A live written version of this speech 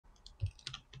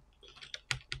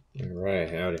Alright,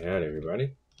 howdy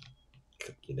everybody.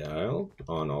 Cookie dial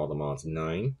on all the mods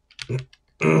 9.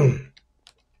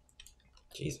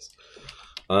 Jesus.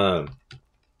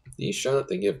 These show that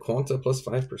they give Quanta plus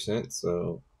 5%,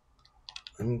 so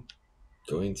I'm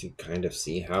going to kind of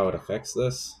see how it affects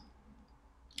this.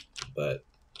 But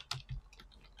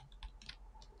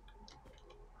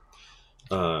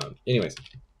anyways.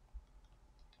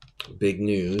 Big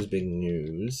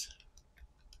news.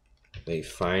 They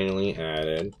finally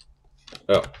added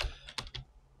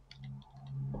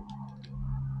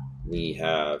we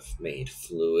have made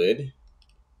fluid,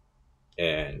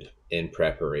 and in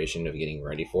preparation of getting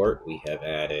ready for it, we have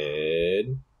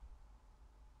added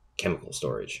chemical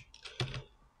storage.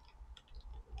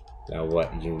 Now,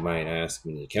 what you might ask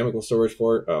me, chemical storage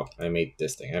for? Oh, I made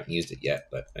this thing. I haven't used it yet,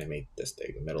 but I made this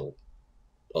thing, the metal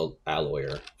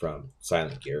alloyer from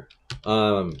Silent Gear.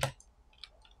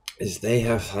 Is they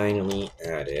have finally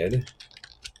added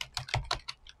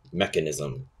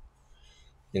mechanism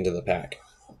into the pack.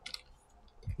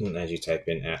 And as you type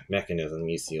in mechanism,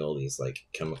 you see all these like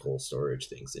chemical storage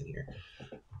things in here,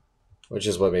 which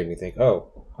is what made me think,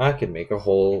 oh, I could make a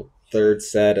whole third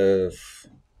set of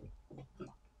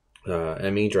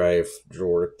ME drive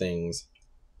drawer things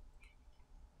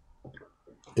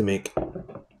to make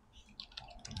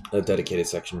a dedicated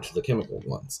section to the chemical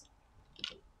ones.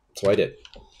 So I did.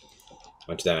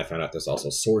 Which then I found out there's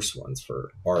also source ones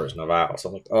for Ars Naval. So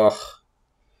I'm like, oh,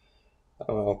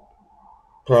 I'll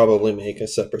probably make a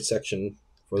separate section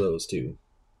for those too.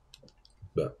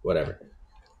 But whatever.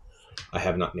 I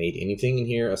have not made anything in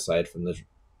here aside from the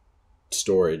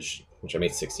storage, which I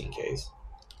made 16Ks.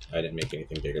 I didn't make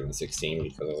anything bigger than 16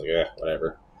 because I was like, yeah,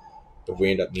 whatever. If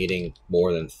we end up needing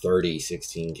more than 30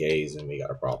 16Ks, then we got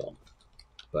a problem.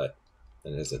 But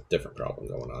then there's a different problem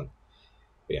going on.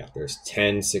 But yeah, there's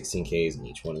 10 16Ks in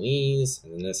each one of these,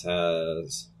 and then this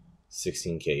has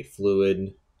 16K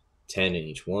fluid, 10 in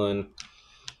each one.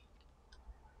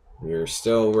 We're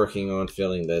still working on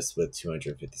filling this with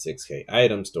 256K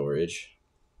item storage,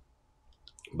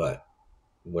 but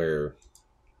we're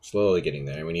slowly getting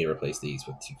there. We need to replace these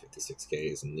with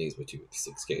 256Ks and these with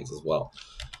 256Ks as well.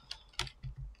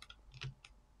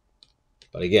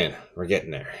 But again, we're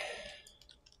getting there.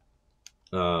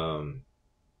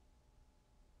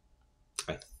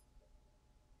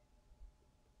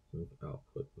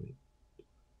 Output.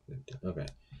 Okay.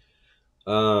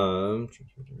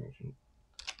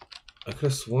 I could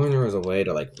have sworn there was a way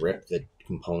to like rip the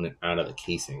component out of the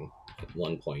casing at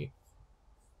one point.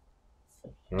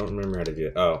 I don't remember how to do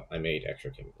it. Oh, I made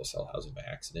extra chemical cell housing by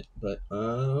accident. But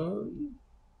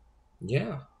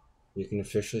yeah, we can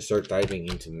officially start diving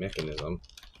into mechanism,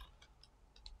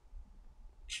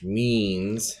 which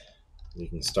means we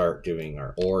can start doing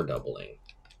our ore doubling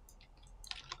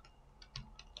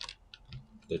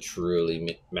to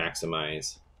truly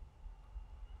maximize.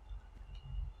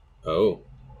 Oh,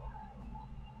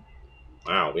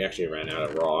 wow, we actually ran out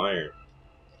of raw iron.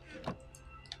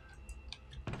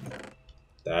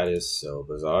 That is so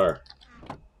bizarre.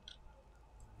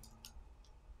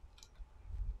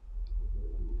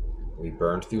 We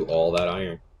burned through all that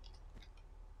iron.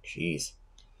 Jeez.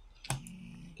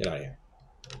 Get out of here.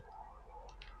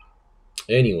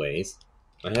 Anyways,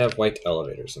 I have white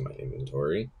elevators in my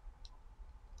inventory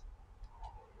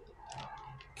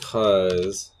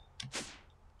because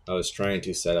I was trying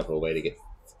to set up a way to get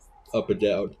up and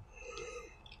down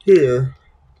here,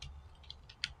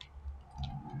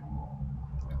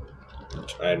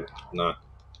 which I'm not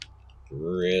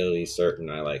really certain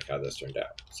I like how this turned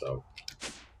out. So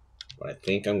what I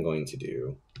think I'm going to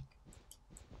do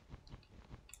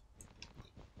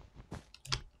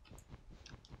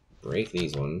break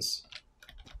these ones,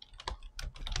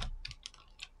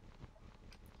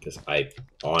 because I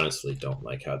honestly don't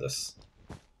like how this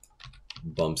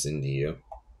bumps into you.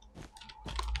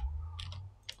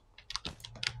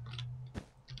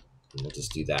 And we'll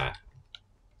just do that.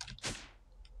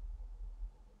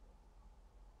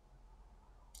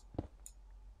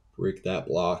 Break that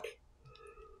block.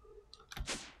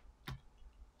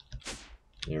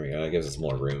 There we go. That gives us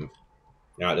more room.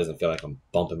 Now it doesn't feel like I'm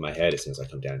bumping my head as soon as I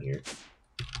come down here.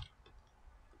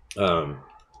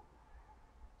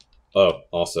 Oh,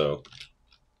 also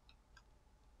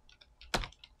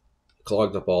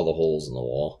clogged up all the holes in the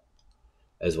wall,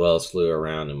 as well as flew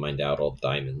around and mined out all the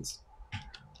diamonds.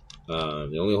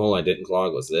 The only hole I didn't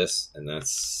clog was this, and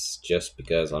that's just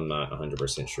because I'm not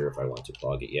 100% sure if I want to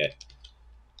clog it yet.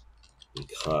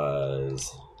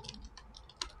 Because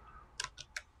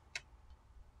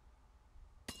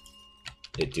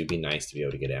it do be nice to be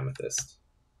able to get amethyst.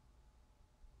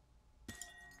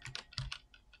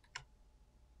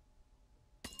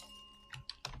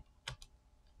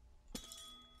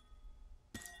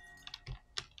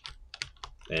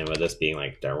 And with this being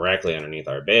like directly underneath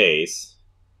our base,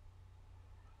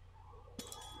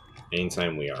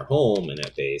 anytime we are home in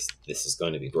that base, this is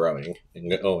going to be growing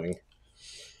and going.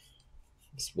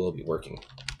 This will be working.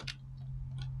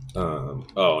 Oh,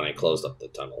 and I closed up the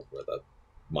tunnel where the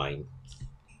mine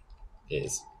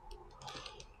is.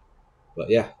 But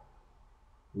yeah,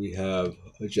 we have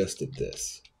adjusted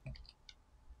this.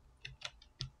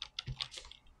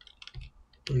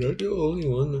 We're not the only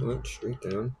one that went straight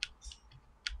down.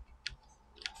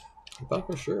 I thought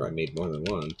for sure I made more than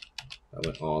one. I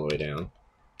went all the way down.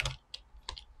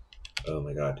 Oh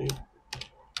my god, dude.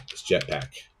 This jetpack.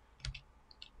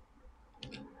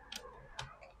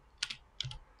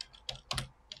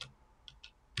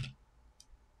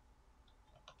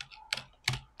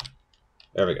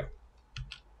 There we go.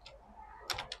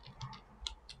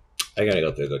 I gotta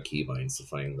go through the keybinds to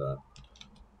find the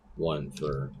one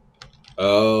for...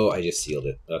 Oh, I just sealed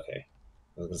it. Okay.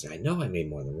 I was gonna say, I know I made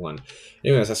more than one.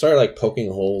 Anyways, I started like poking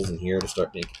holes in here to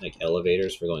start making like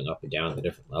elevators for going up and down the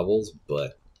different levels,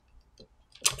 but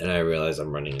then I realized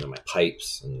I'm running into my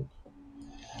pipes, and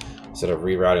instead of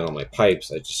rerouting all my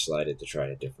pipes, I just decided to try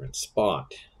a different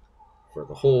spot for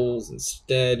the holes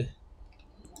instead.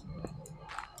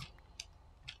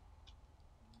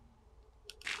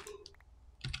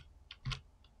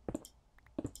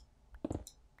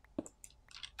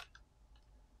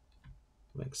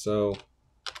 Like so.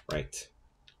 Right.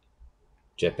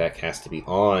 Jetpack has to be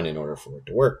on in order for it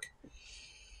to work.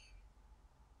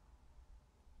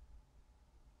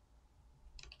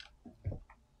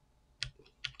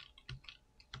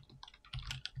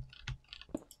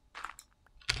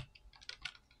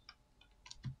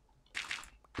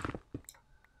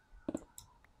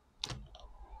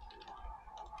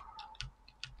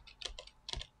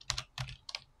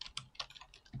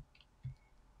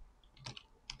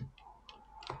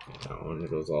 That one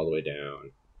goes all the way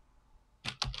down.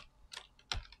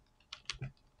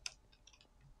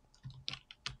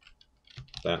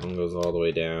 That one goes all the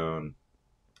way down.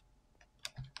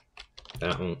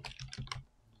 That one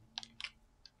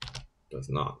does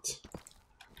not.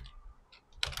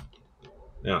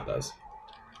 Now it does.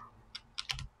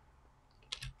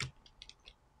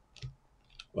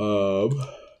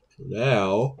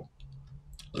 Now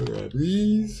I grab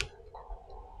these.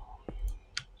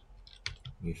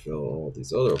 We fill all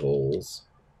these other holes.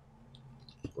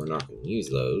 We're not going to use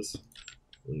those.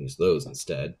 We'll use those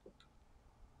instead.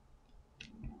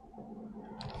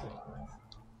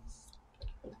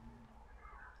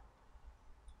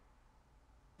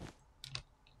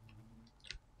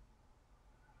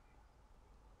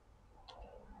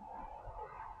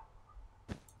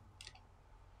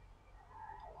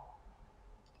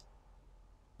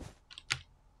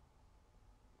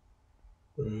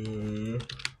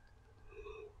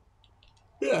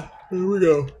 Yeah, here we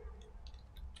go.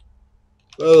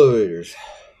 Elevators.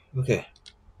 Okay.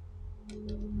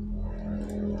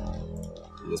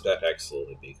 This backpack's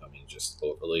slowly becoming just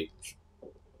overly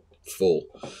full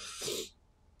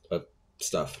of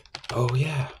stuff. Oh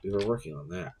yeah, we were working on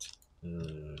that.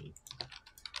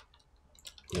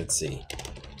 Let's see.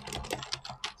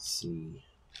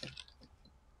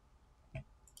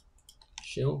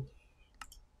 Shill.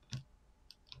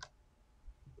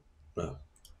 Oh.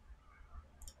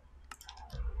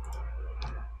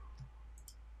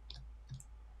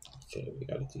 Okay, we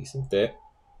got a decent bit.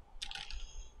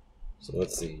 So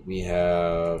let's see. We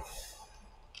have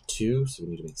 2, so we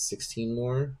need to make 16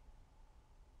 more.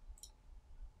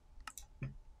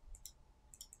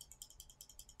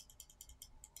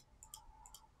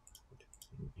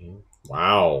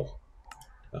 Wow.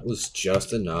 That was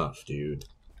just enough, dude.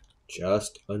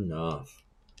 Just enough.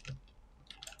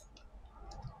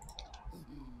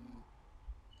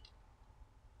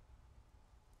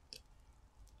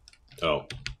 Oh.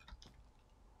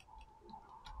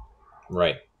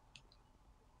 Right.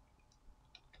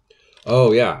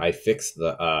 Oh, yeah, I fixed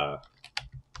the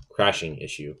crashing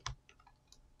issue.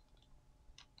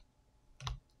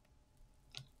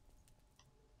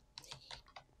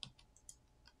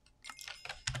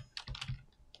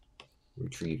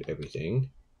 Retrieve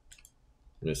everything.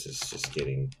 And this is just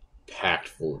getting packed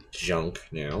full of junk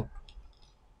now.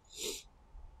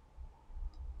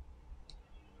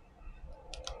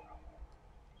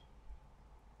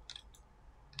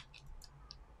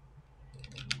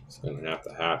 What's going to have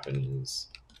to happen is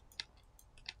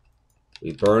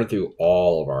we burn through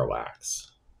all of our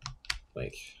wax.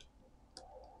 Like,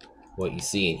 what you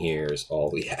see in here is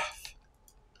all we have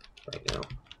right now.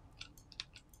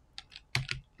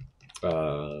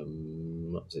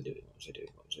 What was I doing? What was I doing?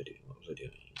 What was I doing? What was I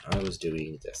doing? I was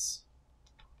doing this.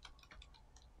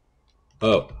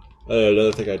 Oh,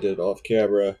 Another thing I did off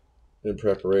camera in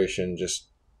preparation, just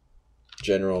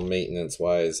general maintenance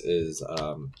wise, is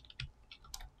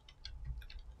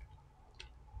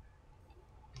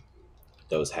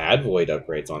those had void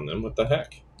upgrades on them. What the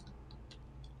heck?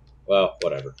 Well,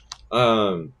 whatever.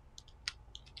 Whatever.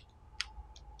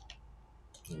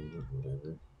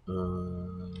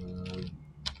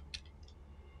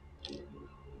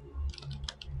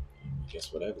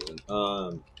 Guess whatever.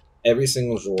 Every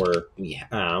single drawer we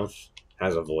have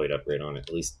has a void upgrade on it.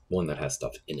 At least one that has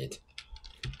stuff in it.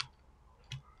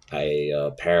 I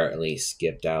apparently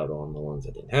skipped out on the ones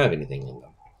that didn't have anything in them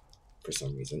for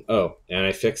some reason. Oh, and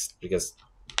I fixed because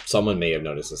someone may have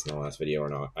noticed this in the last video or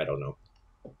not. I don't know.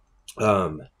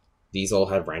 These all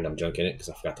have random junk in it because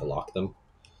I forgot to lock them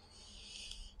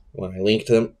when I linked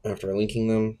them after linking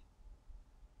them.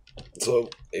 So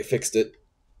I fixed it.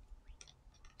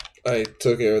 I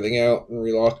took everything out and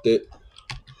relocked it.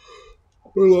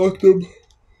 Relocked them.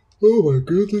 Oh my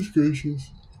goodness gracious.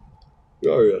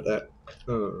 Sorry about that.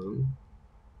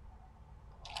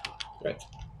 Right.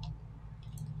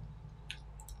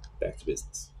 Back to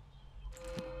business.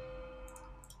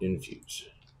 Infuse.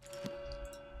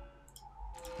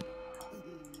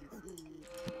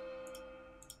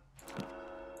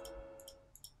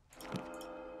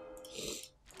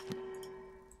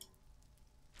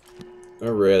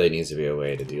 There really needs to be a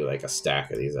way to do like a stack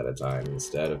of these at a time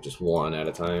instead of just one at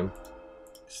a time.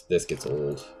 This gets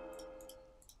old.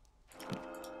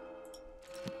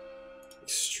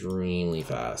 Extremely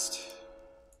fast.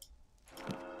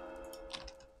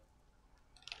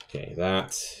 Okay,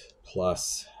 that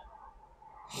plus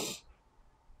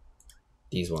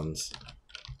these ones.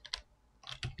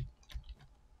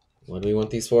 What do we want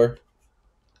these for?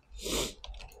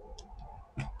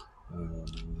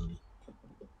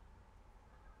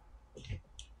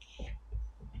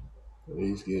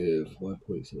 These give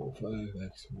 1.75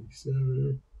 x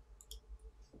 27.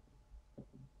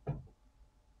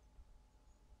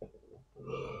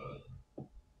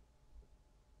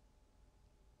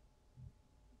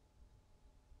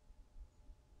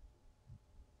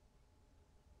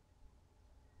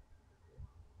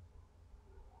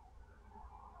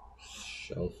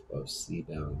 Shelf of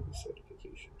C-bound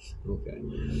certifications. Okay.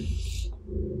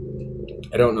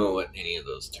 I don't know what any of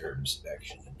those terms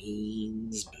actually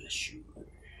means, but sure.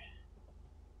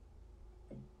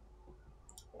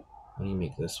 How do you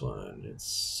make this one?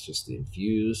 It's just the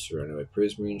infused, surrounded by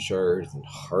prismarine shards, and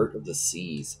heart of the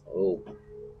seas. Oh.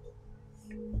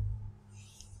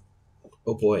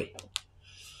 Oh boy.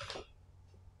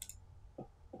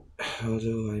 How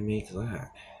do I make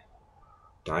that?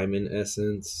 Diamond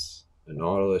essence, a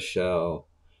nautilus shell,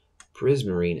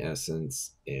 prismarine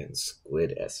essence, and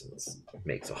squid essence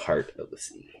makes a heart of the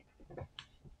sea.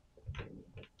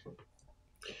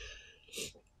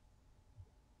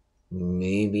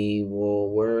 Maybe we'll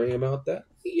worry about that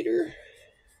later.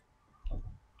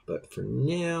 But for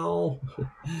now,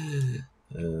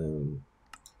 we'll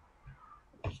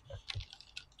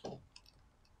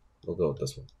go with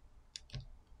this one.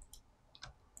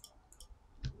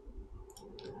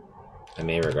 I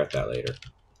may regret that later.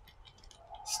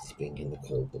 Sleeping in the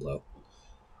cold below.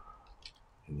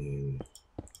 And then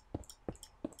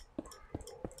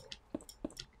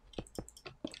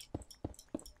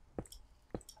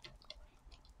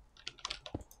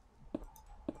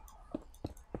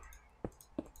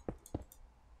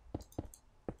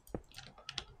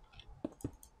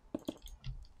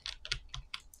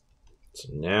so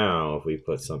now if we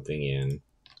put something in,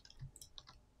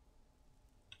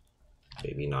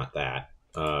 maybe not that.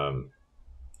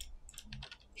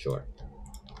 Sure.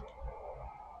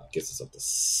 It gets us up to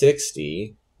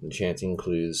 60. Enchanting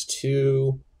clues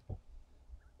 2.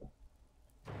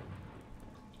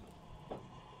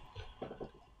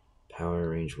 Power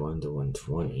range 1 to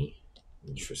 120.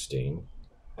 Interesting.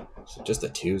 So just a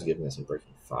 2 is giving us a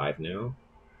breaking 5 now.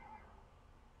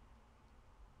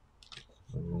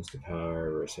 Unless the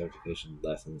power recertification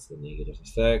lessens the negative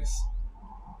effects.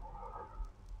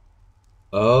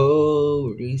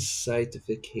 Oh,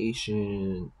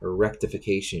 recitification or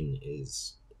rectification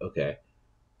is okay.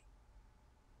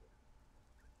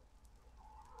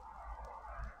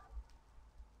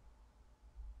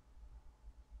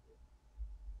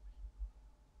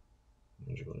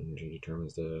 Magical energy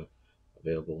determines the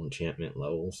available enchantment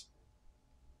levels.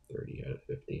 30 out of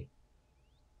 50.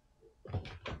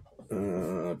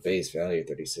 Base value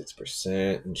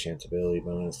 36%. Enchantability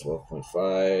bonus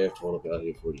 12.5. Total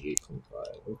value 48.5.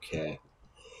 Okay.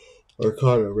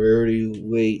 Arcana rarity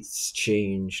weights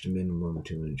changed minimum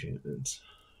 2 enchantments.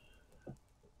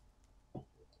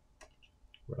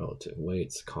 Relative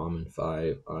weights, common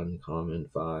 5, uncommon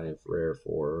 5, rare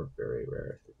 4, very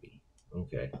rare 3.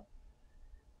 Okay.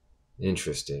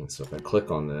 Interesting. So if I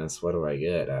click on this, what do I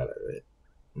get out of it?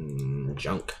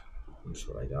 Junk. That's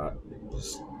what I got.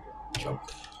 Just junk.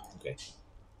 Okay.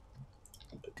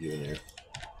 Put you in there.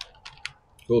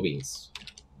 Cool beans.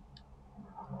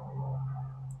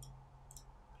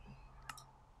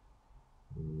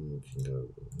 We can go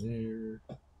there.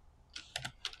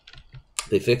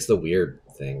 They fixed the weird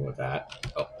thing with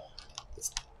that. Oh,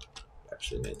 it's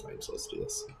actually nighttime, so let's do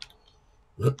this.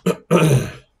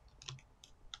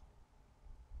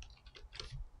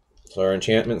 So our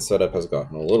enchantment setup has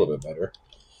gotten a little bit better.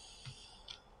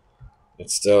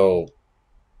 It's still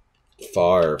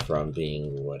far from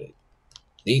being what it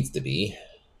needs to be,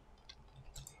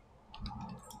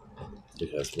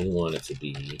 because we want it to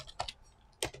be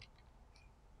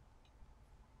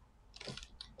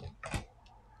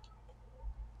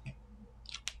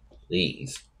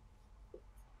these.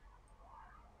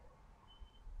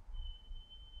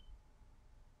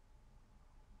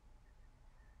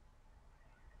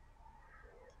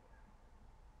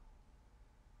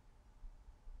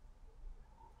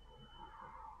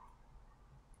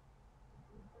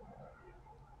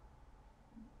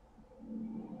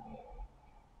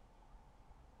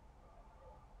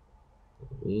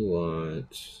 We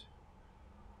want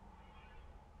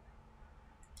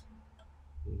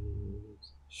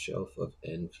shelf of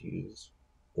infuse.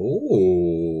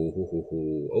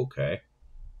 Oh, okay,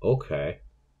 okay.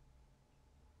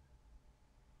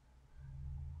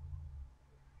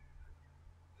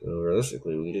 So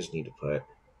realistically, we just need to put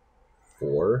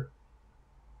 4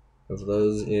 of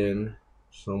those in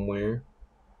somewhere.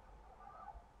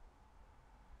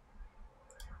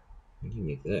 How do you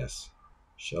make this?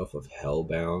 Shelf of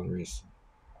hellbound.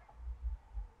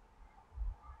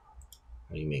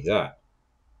 How do you make that?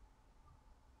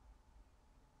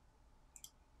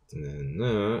 And then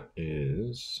that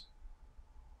is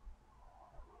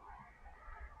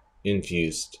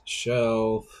infused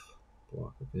shelf,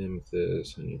 block of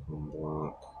amethyst, honeycomb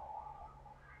block.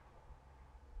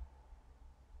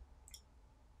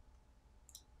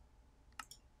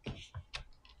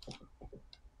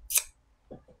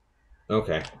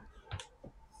 Okay.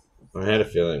 I had a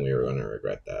feeling we were going to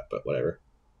regret that, but whatever.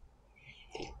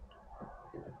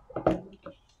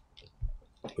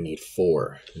 We need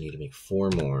 4. We need to make 4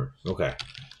 more. Okay.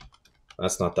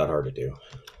 That's not that hard to do.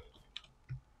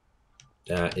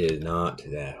 That is not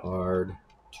that hard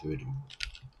to do.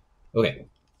 Okay.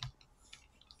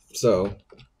 So,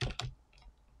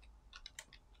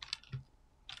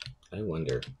 I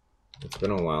wonder. It's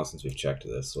been a while since we've checked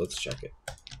this, so let's check it.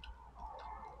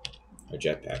 Our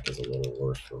jetpack is a little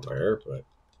worse for wear, but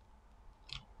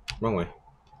wrong way.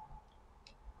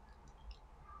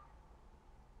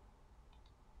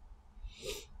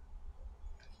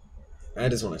 I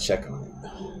just want to check on it.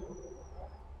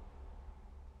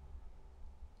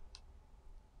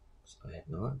 I have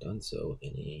not done so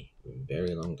in a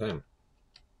very long time.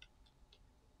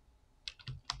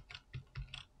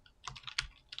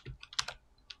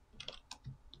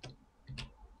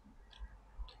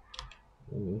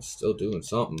 It's still doing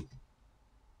something.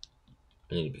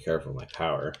 I need to be careful with my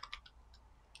power.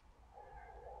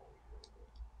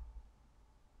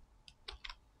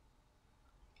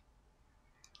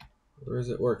 Where is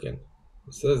it working?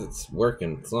 It says it's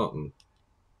working something.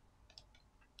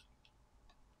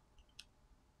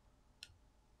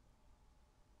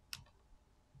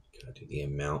 God, dude, the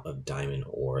amount of diamond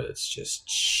ore that's just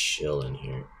chilling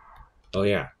here. Oh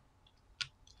yeah.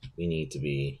 We need to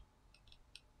be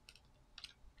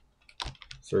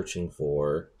searching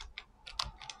for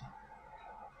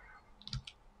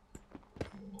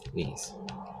these.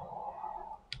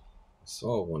 I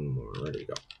saw one more. Where did it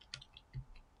go?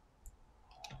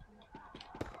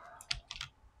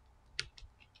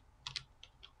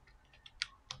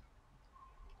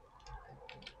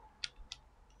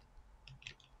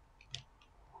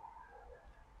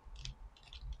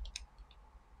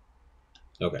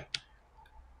 Okay.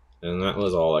 And that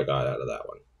was all I got out of that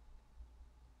one.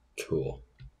 Cool.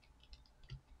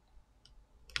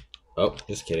 Oh,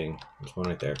 just kidding. There's one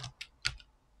right there.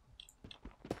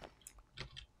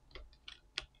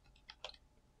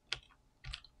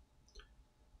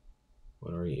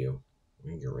 What are you?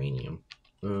 Uranium.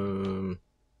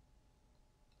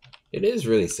 It is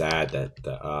really sad that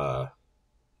the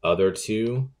other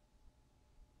 2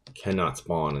 cannot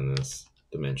spawn in this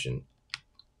dimension.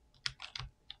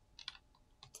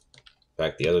 In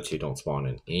fact, the other 2 don't spawn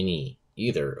in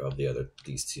either of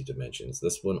these 2 dimensions.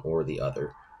 This one or the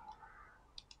other.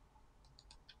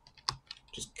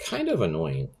 Just kind of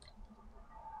annoying.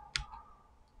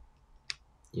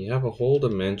 You have a whole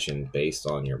dimension based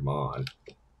on your mod.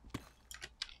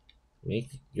 Make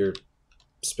your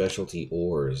specialty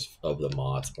ores of the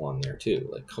mod spawn there too.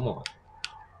 Like, come on.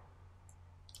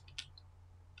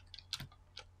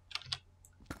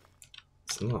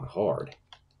 It's not hard.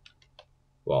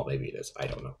 Well, maybe it is. I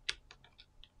don't know.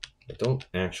 I don't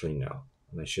actually know.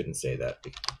 And I shouldn't say that.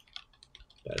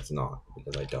 That it's not.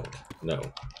 Because I don't know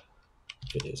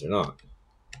if it is or not.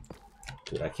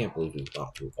 Dude, I can't believe we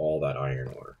got through all that iron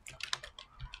ore.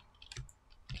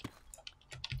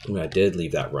 I mean, I did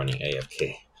leave that running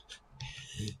AFK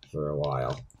for a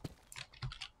while.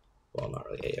 Well, not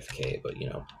really AFK, but, you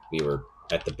know, we were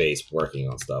at the base working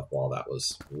on stuff while that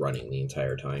was running the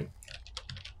entire time.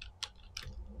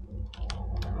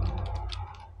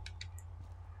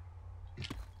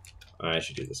 I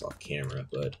should do this off camera,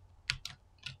 but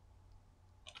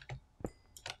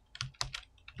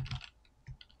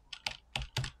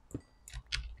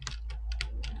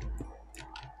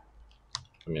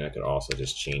I mean, I could also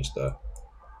just change the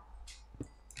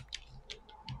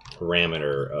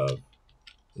parameter of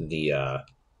the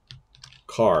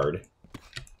card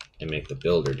and make the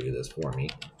builder do this for me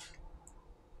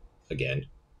again.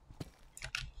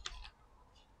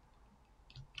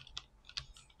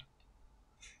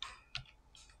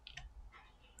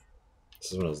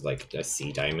 This is one of those, like, I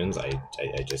see diamonds, I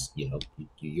just, you know,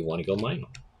 you want to go mine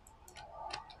them.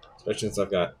 Especially since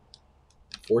I've got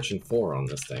Fortune 4 on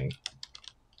this thing.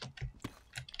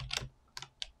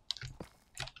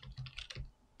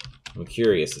 I'm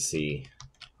curious to see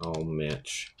how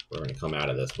much we're going to come out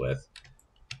of this with.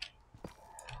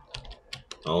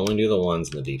 I'll only do the ones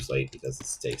in the deep slate because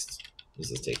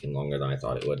this is taking longer than I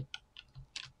thought it would.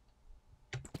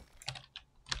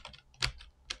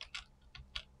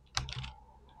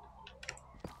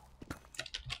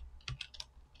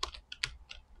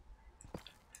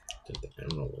 Take the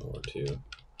emerald ore too.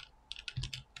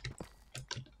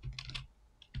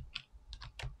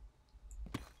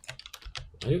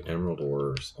 Why do emerald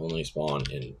ores only spawn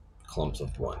in clumps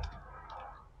of one?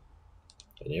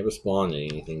 They never spawn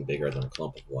in anything bigger than a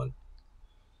clump of one.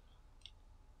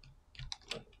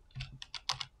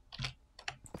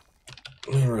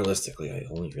 I mean, realistically, I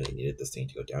only really needed this thing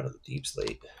to go down to the deep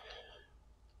slate.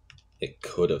 It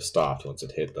could have stopped once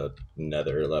it hit the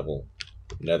nether level,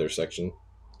 nether section.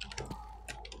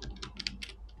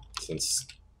 Since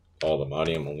all the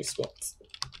modium only spawns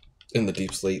in the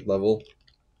deep slate level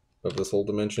of this whole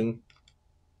dimension.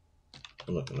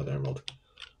 Oh, look, another emerald.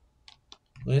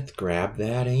 Let's grab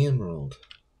that emerald.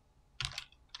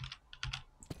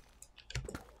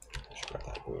 I should grab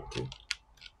that gold too.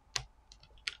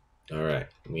 Alright,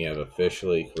 we have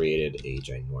officially created a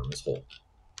ginormous hole.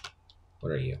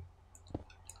 What are you?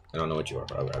 I don't know what you are,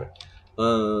 but I'll grab it.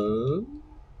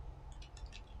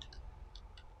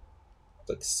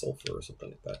 Like sulfur or something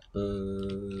like that.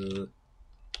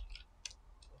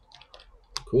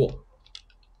 Cool.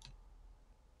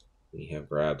 We have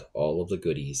grabbed all of the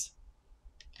goodies.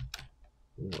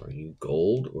 Ooh, are you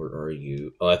gold or are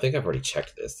you... Oh, I think I've already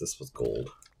checked this. This was gold.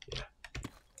 Yeah.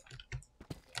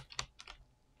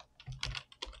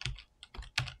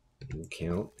 You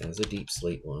count as a deep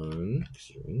slate one because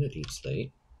you're in the deep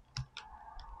slate.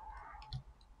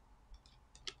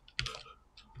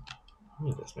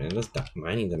 Look at this, man. This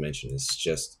mining dimension is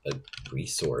just a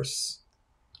resource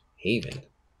haven.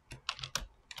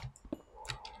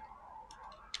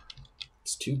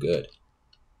 It's too good.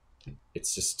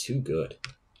 It's just too good.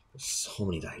 There's so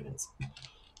many diamonds.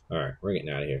 Alright, we're getting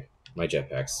out of here. My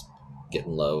jetpack's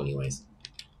getting low anyways.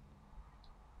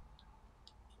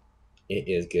 It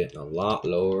is getting a lot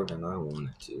lower than I want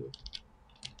it to.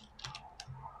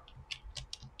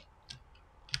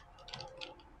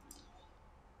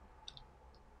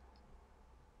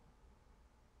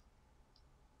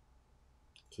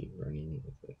 Keep running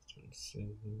with it.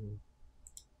 27.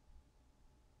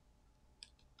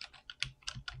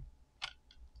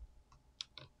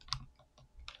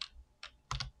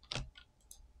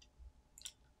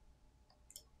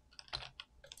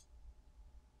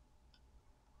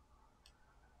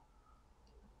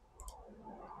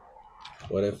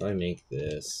 What if I make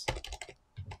this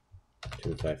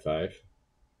 255?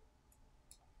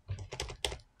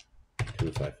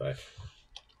 255.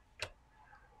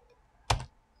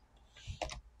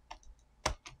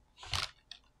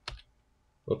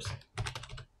 Whoops.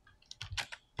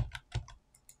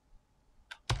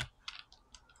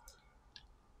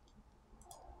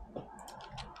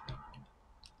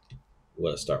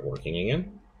 Will it start working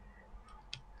again?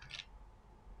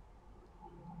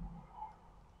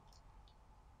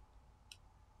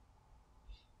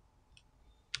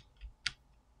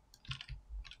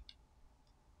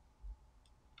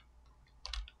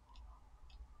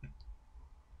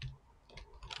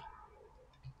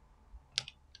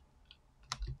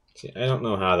 See, I don't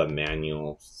know how the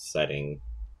manual setting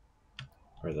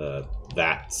or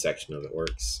that section of it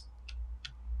works.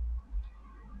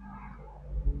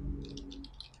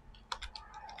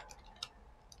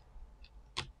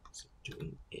 Is it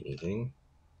doing anything?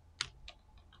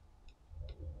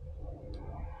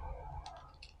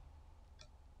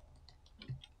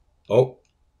 Oh,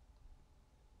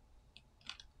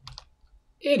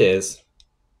 it is.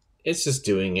 It's just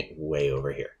doing it way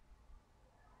over here.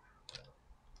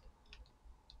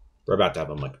 We're about to have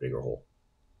a much bigger hole.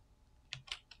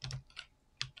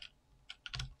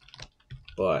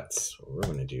 But what we're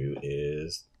going to do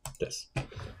is this.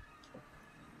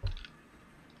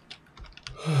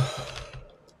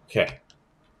 Okay.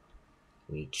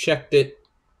 We checked it.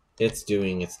 It's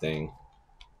doing its thing.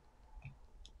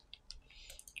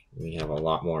 We have a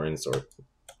lot more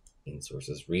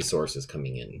resources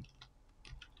coming in.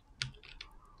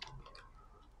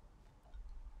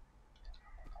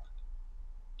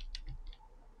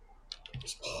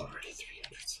 There's already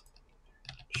 300 something.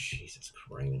 Jesus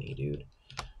criminy, dude.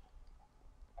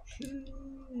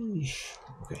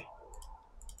 Okay.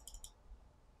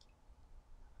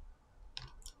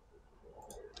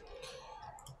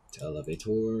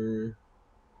 Elevator.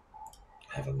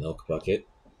 Have a milk bucket.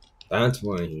 That's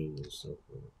why he was so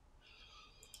cool.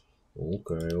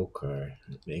 Okay.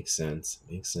 It makes sense.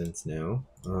 It makes sense now.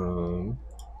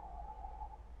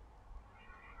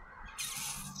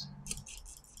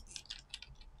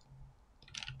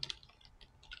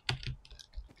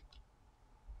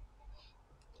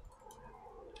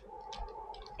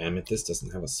 Amethyst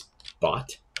doesn't have a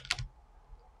spot.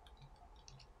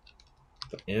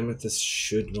 But amethyst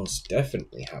should most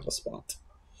definitely have a spot.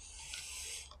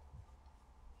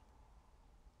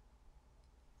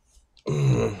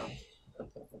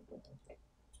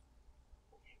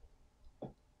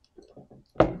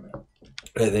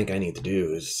 What I think I need to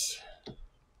do is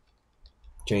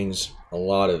change a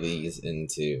lot of these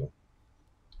into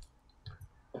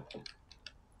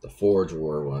the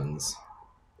 4-drawer ones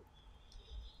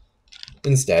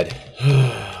instead.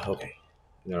 Okay,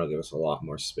 that'll give us a lot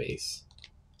more space.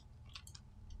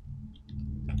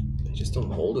 They just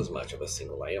don't hold as much of a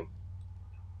single item.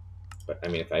 But I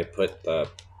mean, if I put the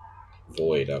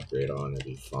void upgrade on, it'd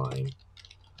be fine.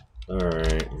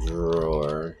 Alright,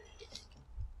 drawer.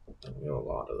 We have a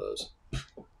lot of those.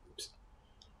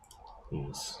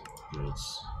 Oops.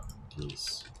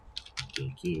 These.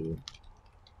 Thank you.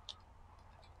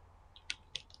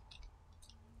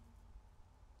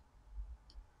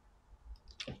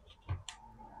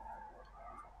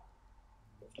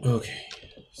 Okay,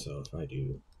 so if I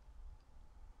do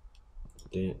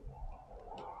that.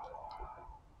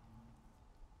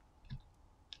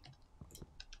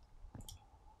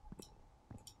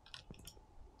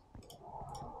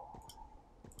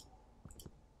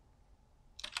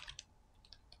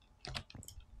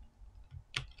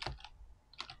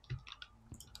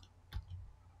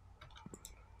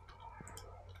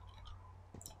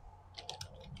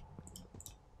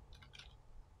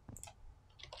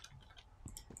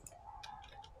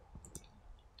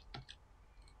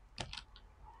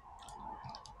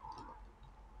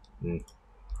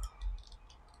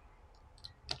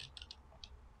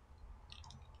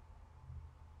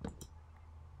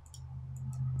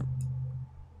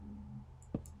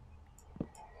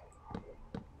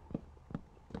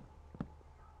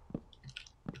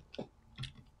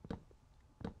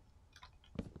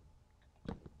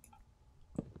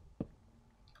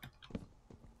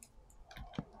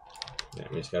 Yeah,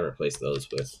 we just gotta replace those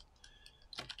with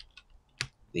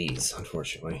these,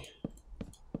 unfortunately.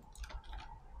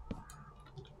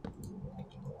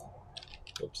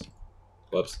 Whoops.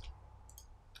 Whoops.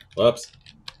 Whoops.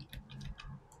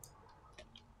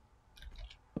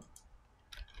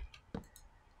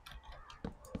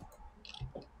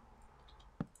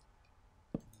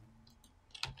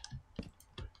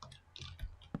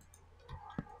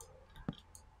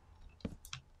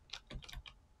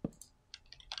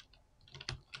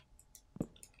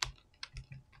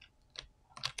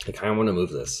 I kind of want to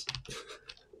move this.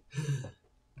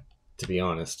 To be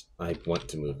honest, I want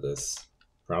to move this.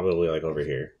 Probably like over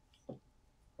here.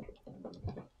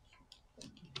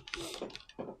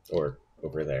 Or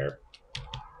over there.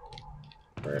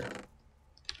 Where it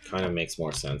kind of makes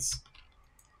more sense.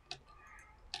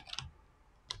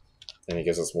 And it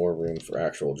gives us more room for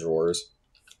actual drawers.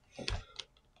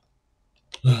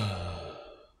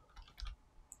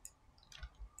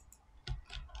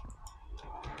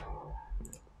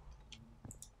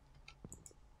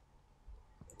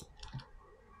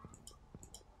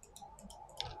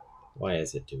 Why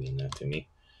is it doing that to me?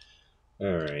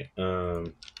 Alright,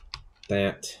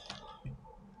 that.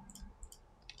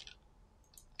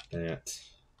 that.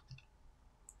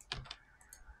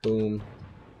 Boom.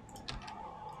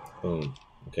 Boom.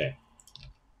 Okay.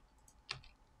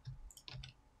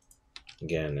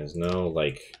 Again, there's no,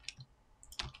 like,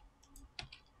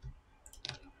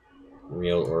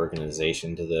 real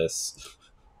organization to this.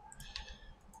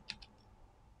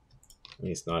 At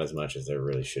least not as much as there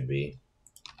really should be.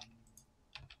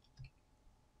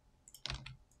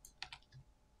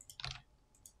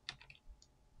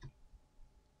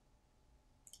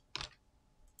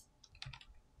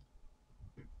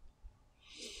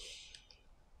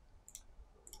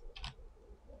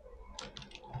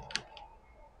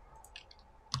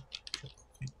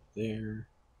 There.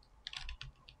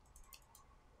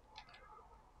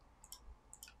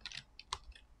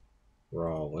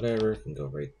 Raw whatever can go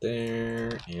right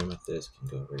there. Amethyst can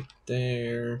go right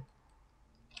there.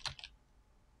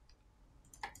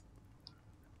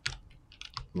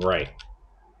 Right.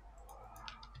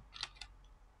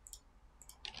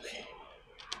 Okay.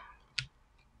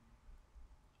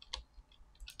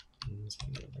 This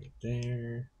can go right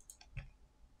there.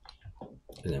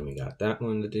 And then we got that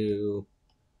one to do.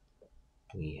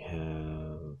 We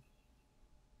have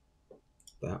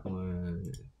that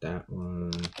one, that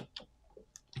one.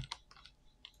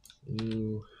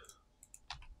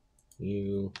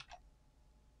 You.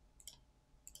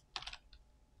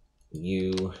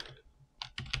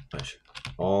 I should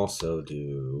also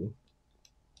do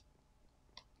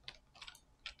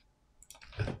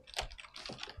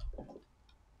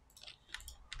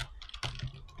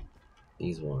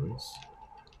these ones.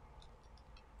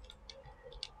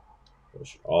 I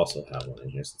should also have one in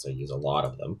here since I use a lot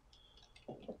of them.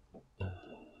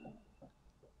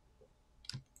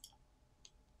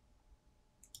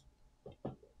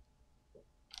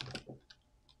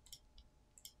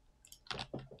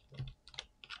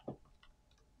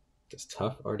 Does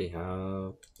tough already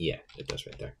have? Yeah, it does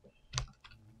right there.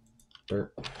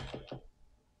 Dirt.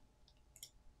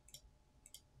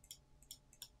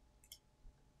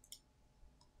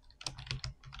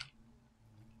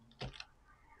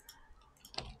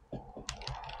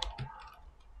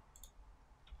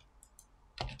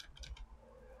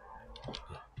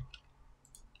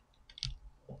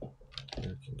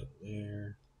 There can go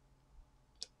there.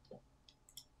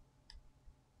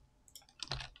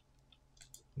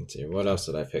 Let's see, what else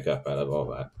did I pick up out of all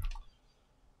that?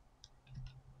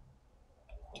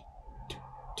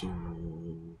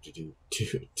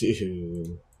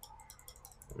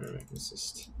 Alright, let's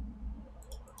just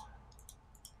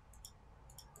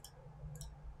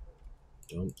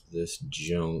dump this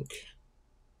junk.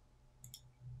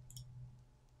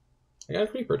 I got a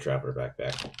creeper traveler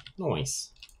backpack.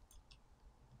 Nice.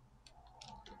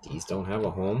 These don't have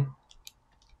a home.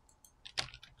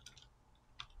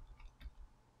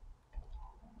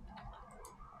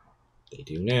 They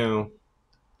do now.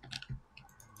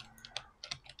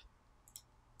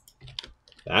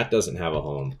 That doesn't have a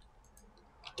home.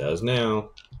 Does now.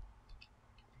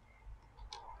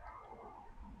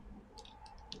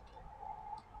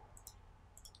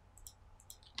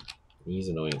 These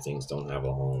annoying things don't have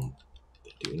a home.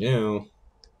 They do now.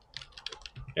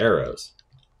 Arrows.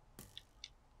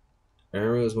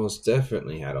 Arrows most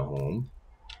definitely had a home.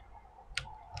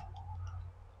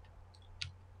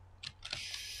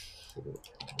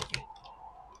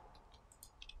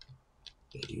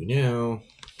 They do now.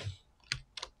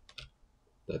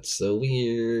 That's so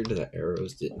weird that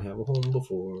arrows didn't have a home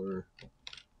before.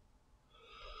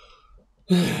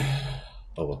 Oh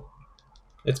well.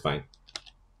 It's fine.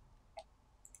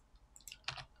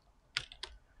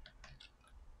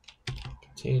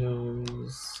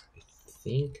 Potatoes. I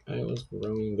think I was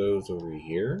growing those over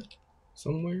here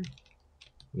somewhere.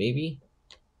 Maybe.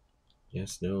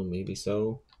 Yes, no, maybe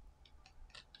so.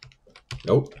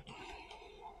 Nope.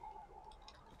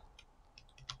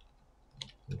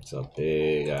 It's a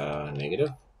big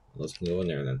negative. Let's go in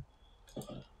there then.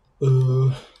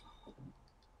 I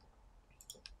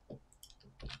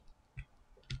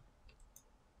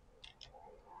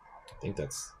think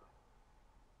that's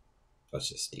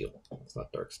just steel. It's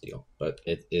not dark steel, but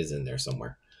it is in there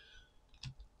somewhere.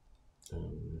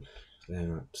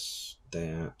 That.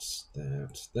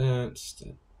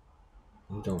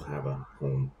 We don't have a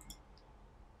home.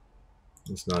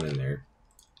 It's not in there.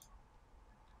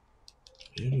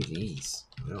 Where do these?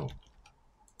 No.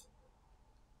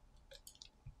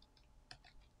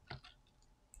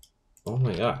 Oh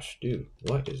my gosh, dude,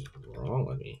 what is wrong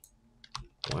with me?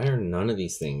 Why are none of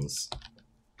these things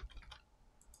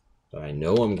that I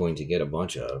know I'm going to get a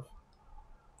bunch of?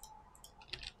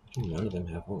 None of them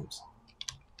have homes.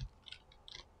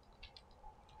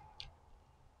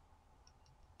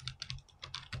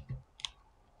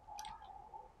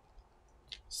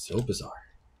 So bizarre.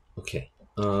 Okay.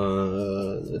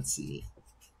 Let's see.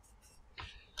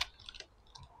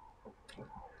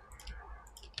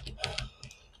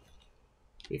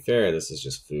 To be fair, this is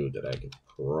just food that I could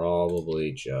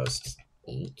probably just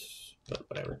eat, but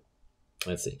whatever.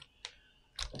 Let's see.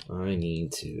 I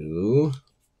need to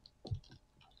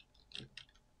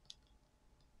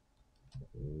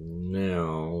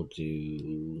now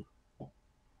do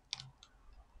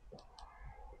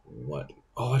what?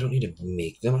 Oh, I don't need to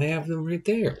make them. I have them right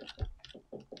there.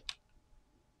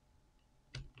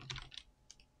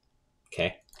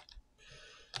 Okay.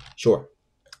 Sure.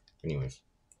 Anyways.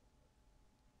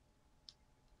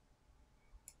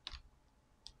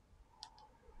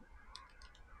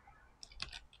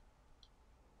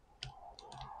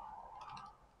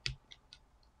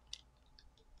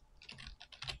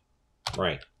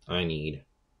 Right. I need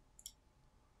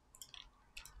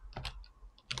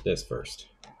this first.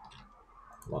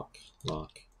 Lock,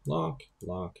 lock, lock,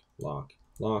 lock, lock,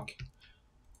 lock.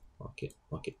 Lock it,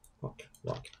 lock it, lock,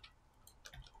 lock.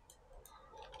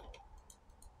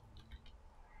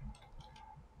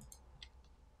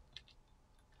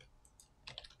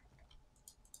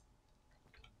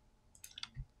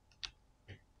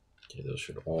 Okay, those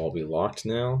should all be locked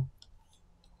now.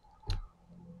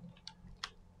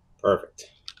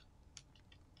 Perfect.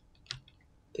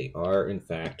 They are, in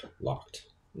fact, locked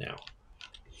now.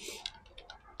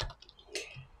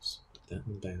 Okay, so put that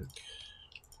one back.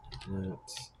 That.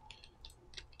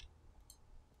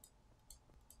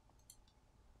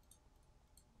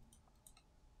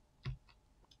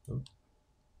 Oh.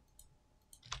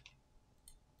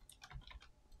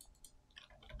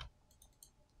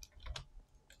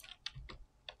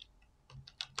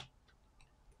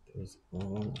 Those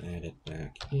all added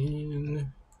back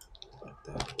in. Put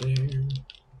that there.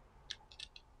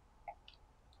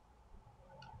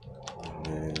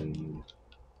 And then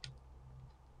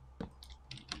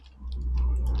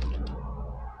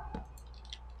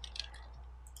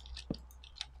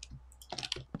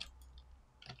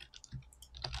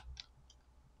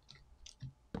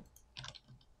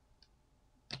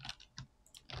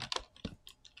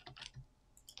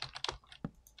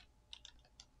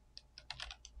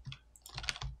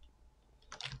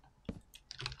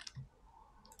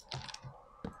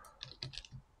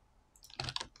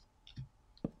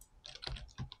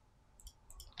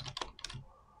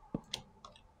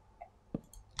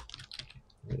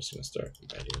I'm just going to start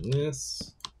by doing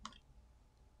this.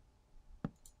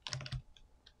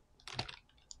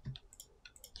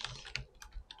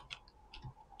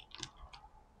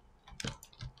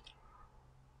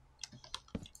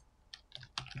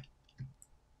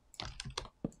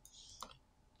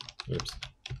 Oops.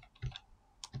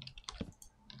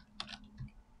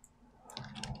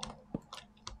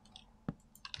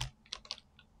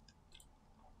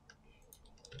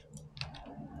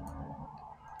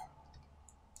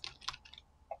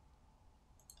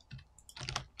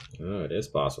 Oh, it is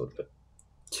possible to put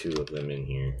two of them in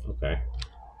here. Okay.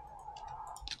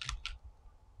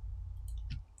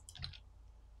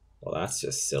 Well, that's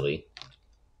just silly.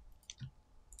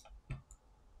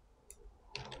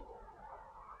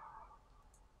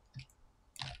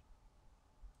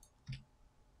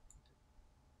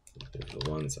 There's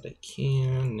the ones that I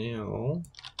can now.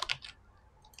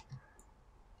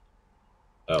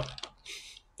 Oh.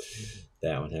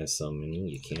 That one has so many,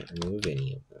 you can't remove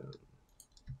any of them.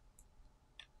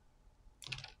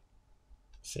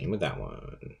 Same with that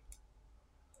one.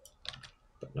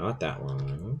 But not that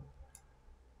one.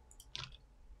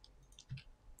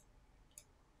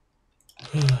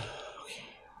 Okay.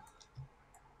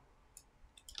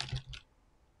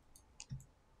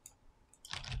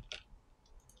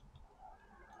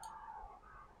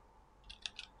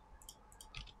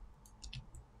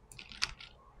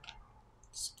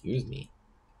 Excuse me.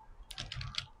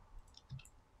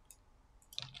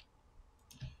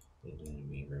 And then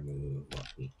we remove what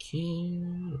we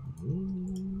can.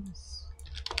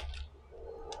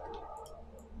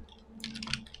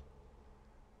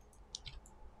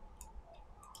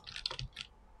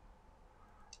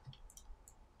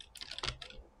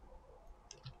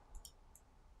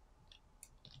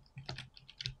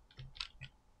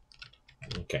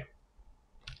 Okay.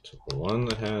 So the one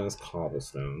that has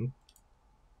cobblestone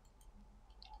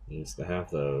needs to have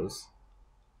those.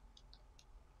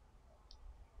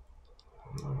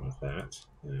 Along with that.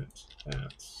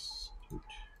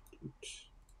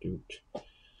 Doot,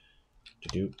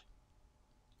 doot,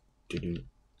 doot,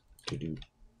 doot,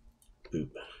 boop,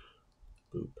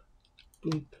 boop,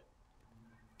 boop,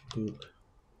 boop,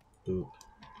 boop.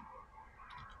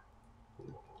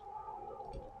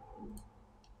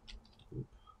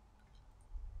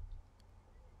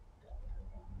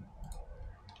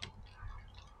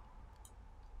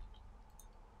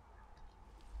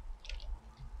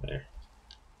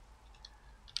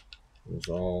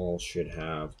 Those all should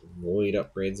have void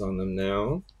upgrades on them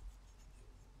now.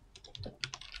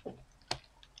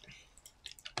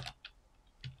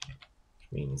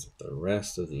 Which means that the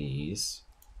rest of these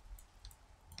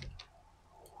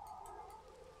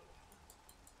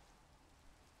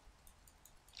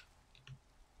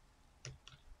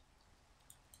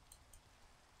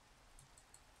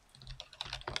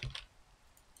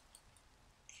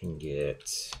can get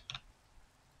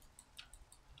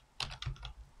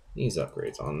these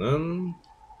upgrades on them.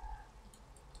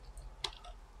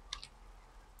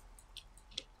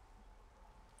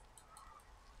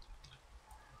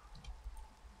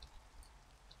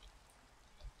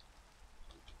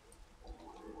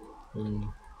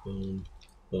 Boom, boom,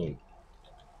 boom,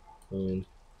 boom.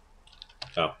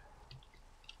 Oh.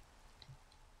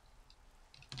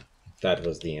 That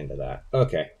was the end of that.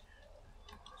 Okay.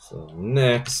 So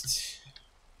next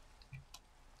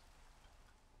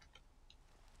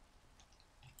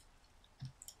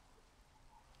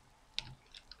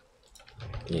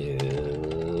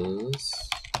is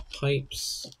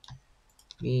pipes.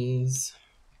 These.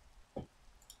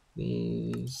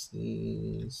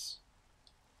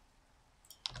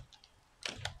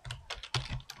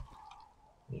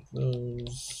 Make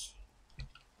those.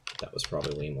 That was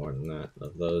probably way more than that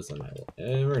of those than I will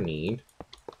ever need.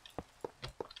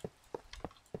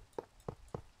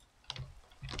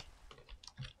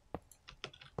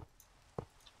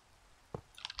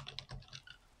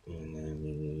 And then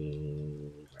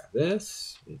we grab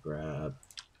this. We grab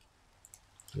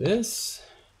this.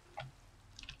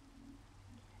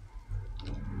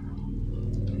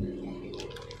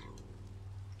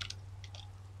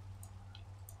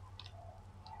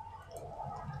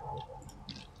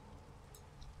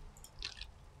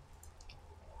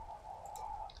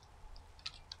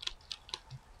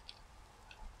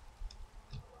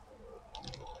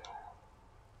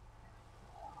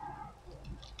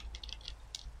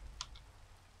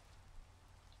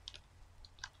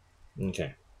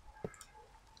 Okay.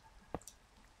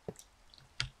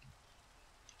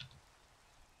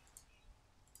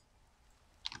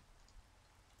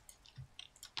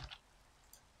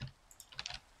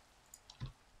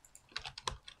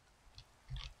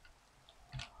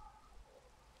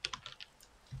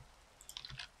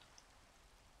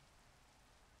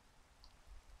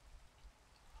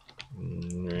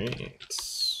 Alright.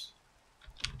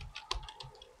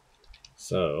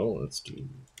 So let's do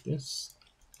this,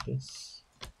 this,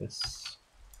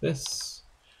 this.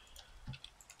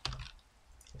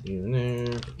 You in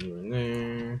there, you in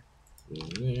there, you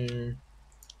in there,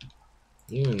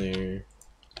 you in there.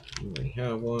 You already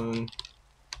have one.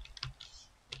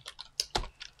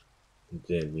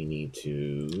 Then we need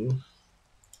to do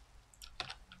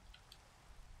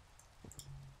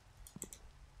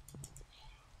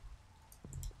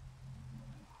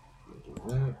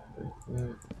that, break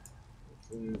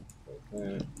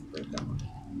that, break that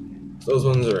one. So those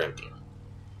ones are empty.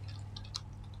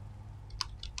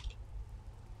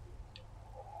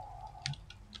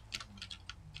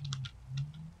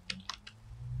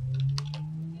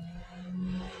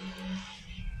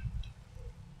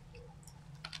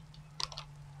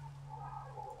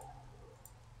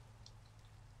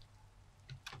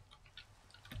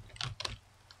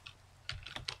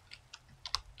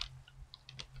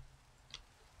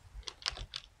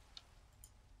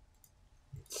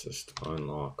 Let's just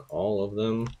unlock all of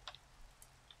them.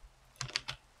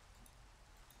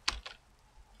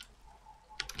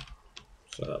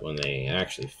 So that when they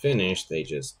actually finish, they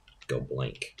just go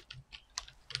blank.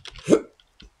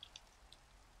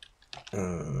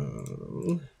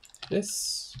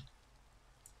 This.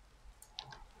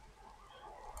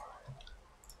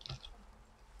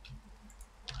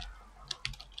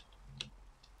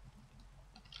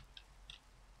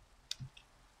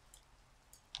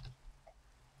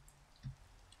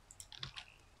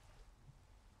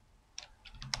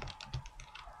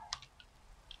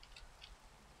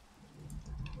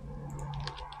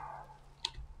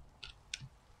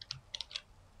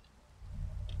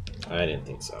 I didn't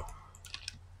think so.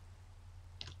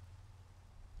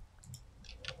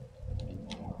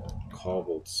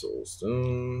 Cobbled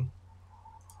soulstone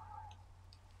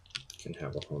can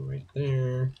have a home right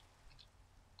there.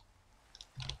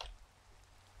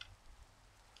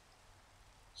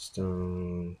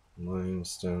 Stone,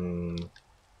 limestone.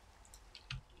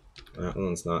 That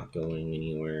one's not going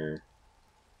anywhere.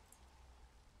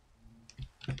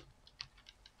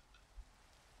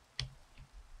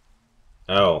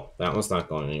 Oh, that one's not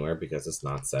going anywhere because it's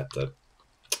not set to.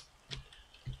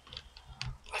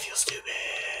 I feel stupid.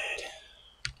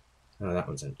 Oh, that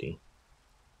one's empty.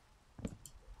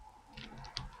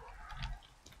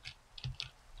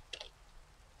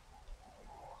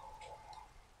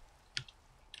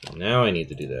 Now I need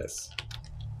to do this.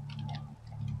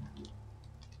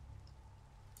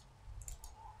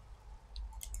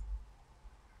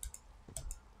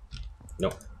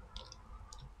 Nope.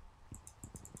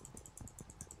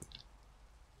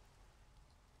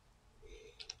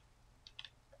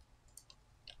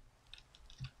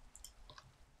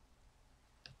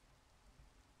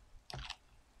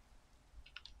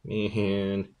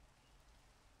 Man.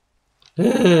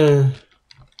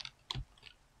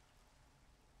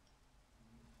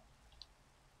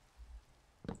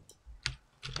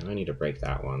 I need to break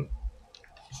that one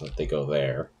so that they go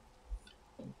there.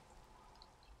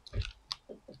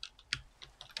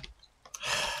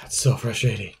 It's so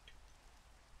frustrating.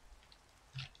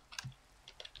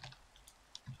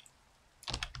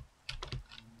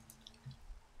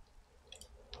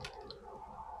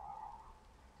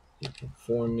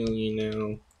 $4 million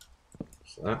now.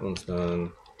 So that one's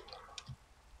done.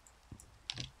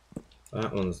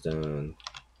 That one's done.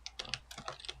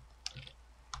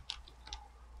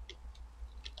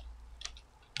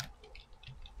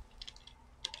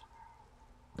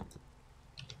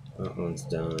 That one's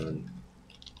done.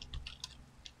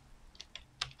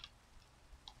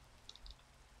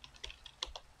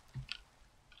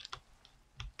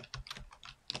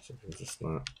 Is this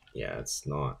not? Yeah, it's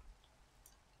not.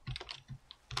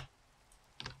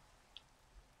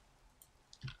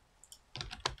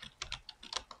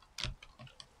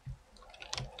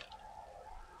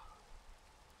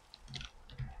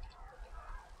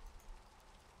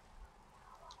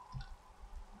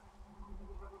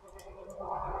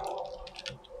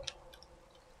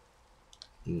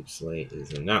 Deep slate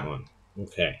is in that one.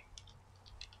 Okay.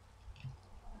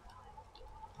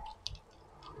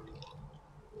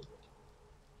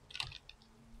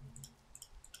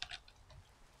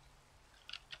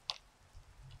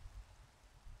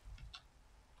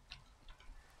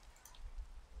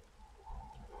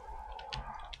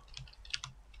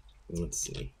 Let's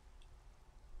see.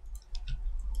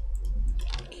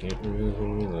 Can't remove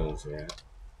any of those yet.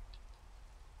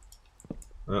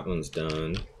 That one's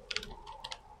done.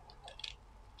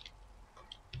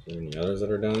 Is there any others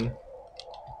that are done?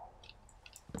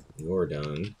 You're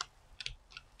done.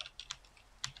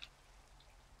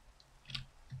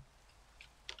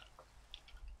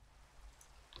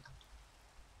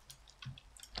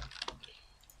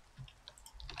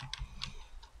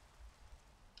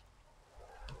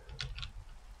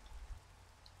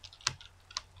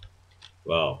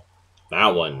 Well,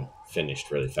 that one finished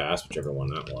really fast, whichever one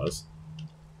that was.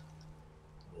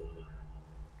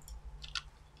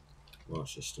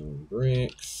 Wash the stone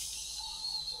bricks.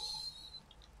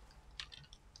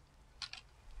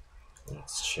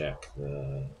 Let's check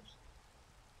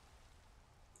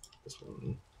this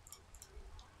one.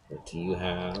 What do you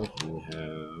have? You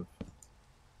have.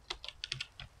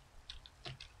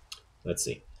 Let's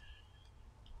see.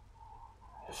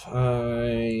 If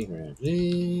I grab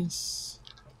this,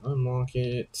 unlock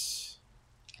it,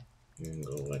 and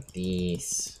go like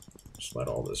this, just let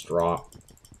all this drop.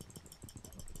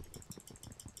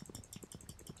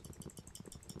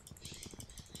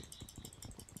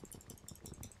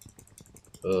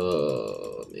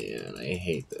 Oh man, I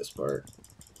hate this part.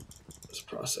 This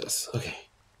process. Okay.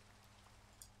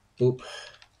 Boop.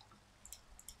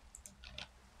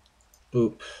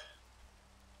 Boop.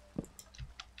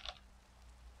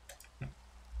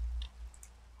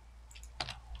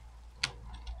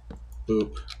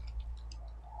 Boop.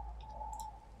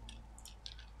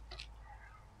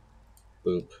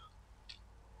 Boop.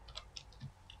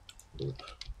 Boop.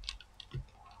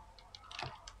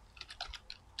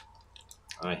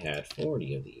 I had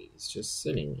 40 of these just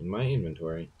sitting in my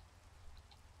inventory.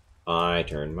 I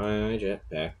turned my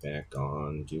jetpack back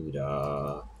on.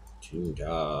 Doo-dah.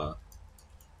 Doo-dah.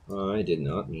 I did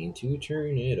not mean to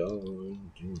turn it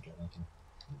on. Doo-dah.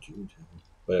 Doo-dah.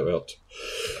 But it will.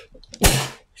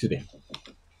 Excuse me.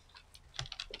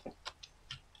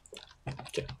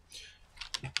 Okay.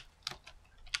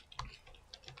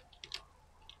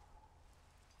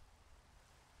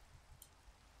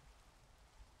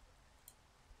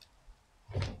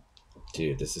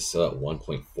 Dude, this is still at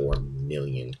 1.4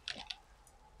 million.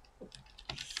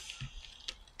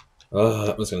 Oh,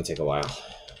 that was going to take a while.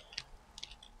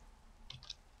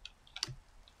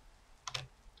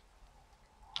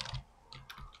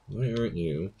 Why aren't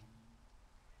you?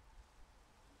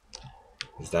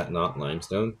 Is that not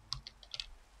limestone?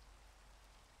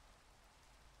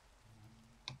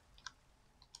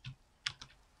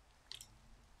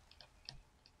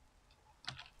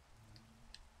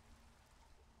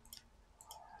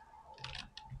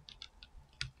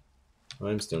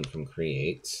 Limestone from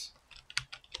create.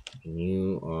 And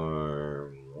you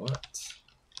are what?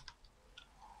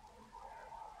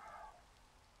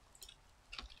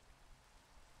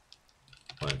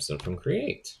 gemstone from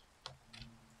create.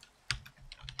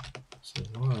 So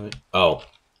why? Oh,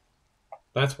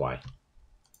 that's why.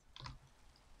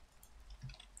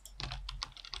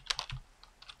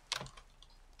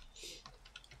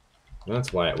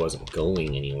 That's why it wasn't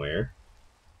going anywhere.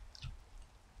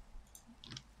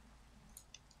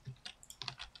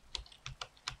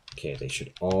 Okay, they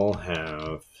should all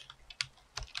have...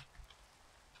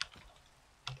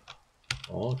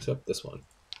 all except this one.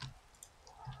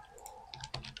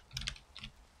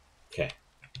 Okay.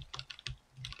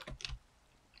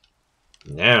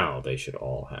 Now they should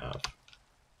all have.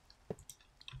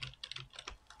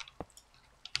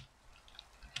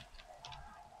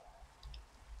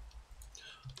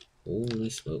 Holy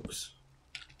smokes.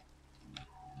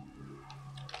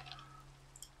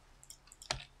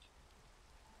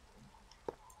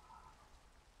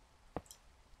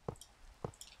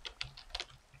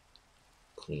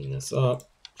 Clean this up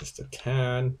just a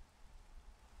tad.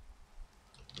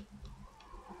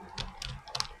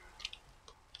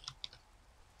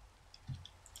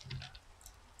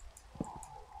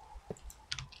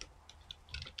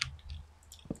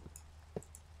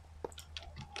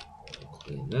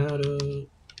 Clean that up.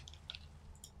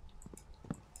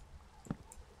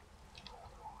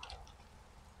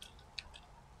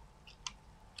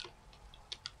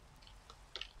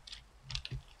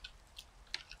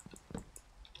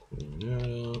 Clean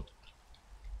that up.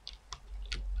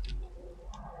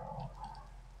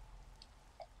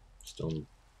 Stone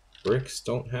bricks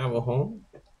don't have a home.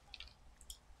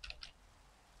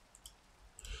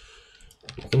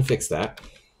 You can fix that.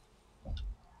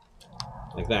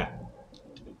 Like that.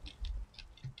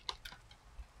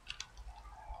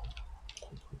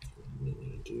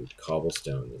 Dude,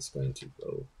 cobblestone is going to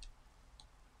go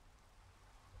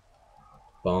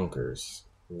bonkers.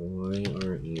 Why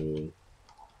aren't you...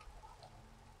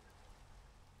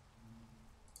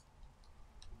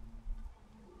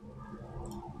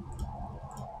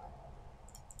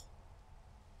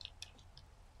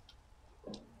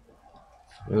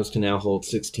 Those can now hold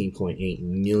 16.8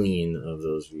 million of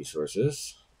those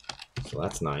resources. So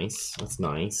that's nice. That's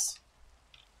nice.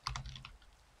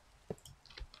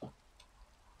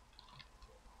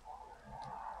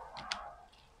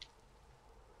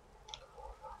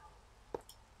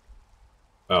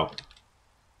 Oh.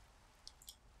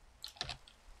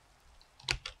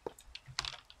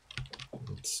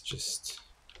 Let's just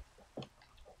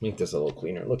make this a little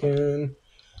cleaner looking.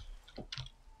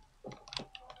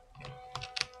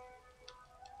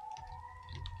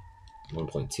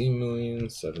 $1.2 million,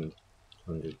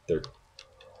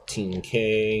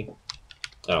 713K.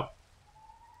 Oh.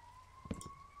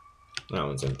 That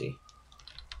one's empty.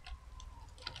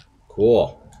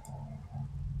 Cool.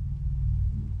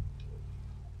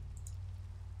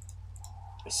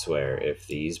 I swear, if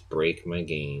these break my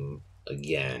game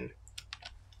again.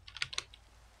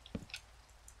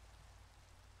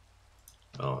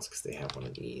 Oh, it's because they have one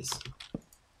of these.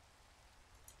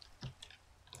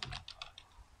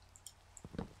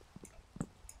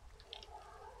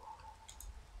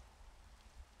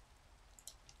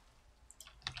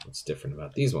 What's different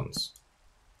about these ones?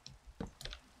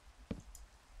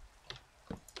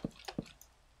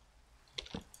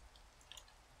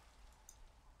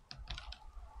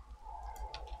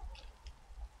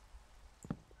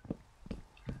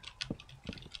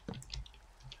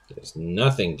 There's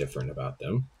nothing different about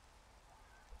them.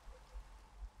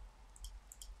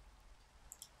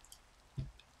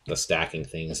 The stacking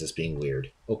things is being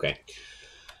weird. Okay.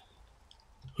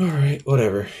 Alright,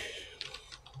 whatever.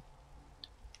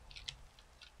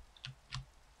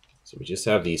 So we just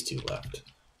have these two left.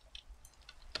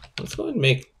 Let's go ahead and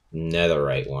make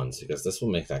netherite ones, because this will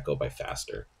make that go by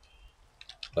faster.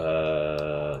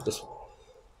 This...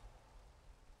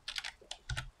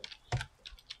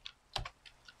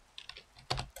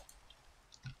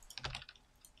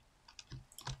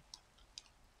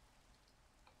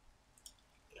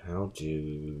 How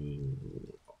do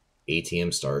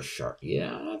ATM stars sharp?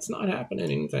 Yeah, that's not happening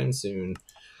anytime soon.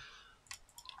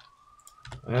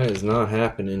 That is not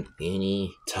happening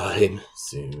anytime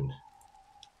soon.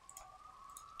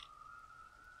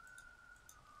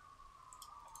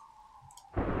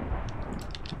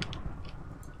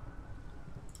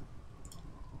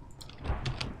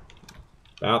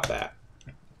 About that.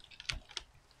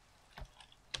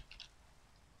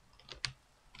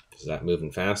 Is that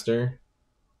moving faster?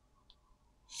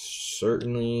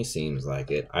 Certainly seems like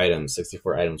it. Items,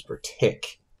 64 items per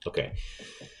tick. Okay.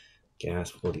 Gas,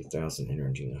 40,000.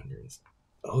 Energy, 100.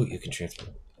 Oh, you can transfer.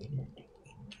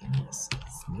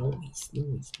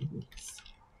 Noise.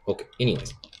 Okay,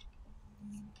 anyways.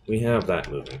 We have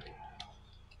that moving.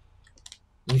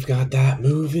 We've got that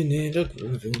moving and a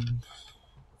grooving.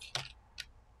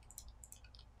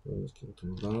 Those can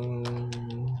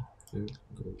combine. Go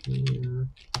here.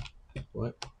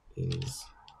 What is...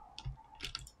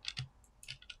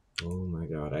 Oh my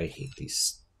god, I hate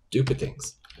these stupid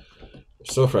things. They're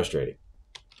so frustrating.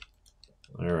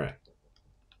 Alright.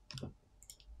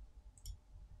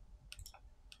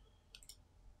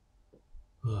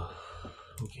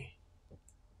 Okay.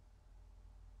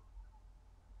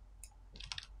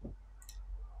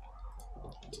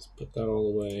 Just put that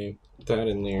all away. Put that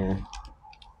in there.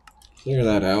 Clear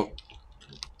that out.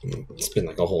 It's been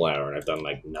like a whole hour and I've done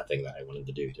like nothing that I wanted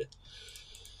to do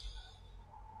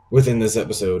within this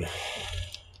episode.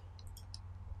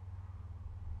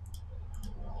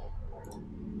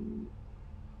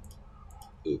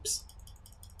 Oops.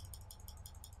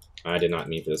 I did not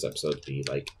mean for this episode to be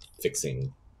like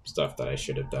fixing stuff that I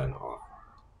should have done off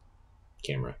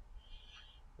camera.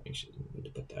 I should need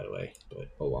to put that away, but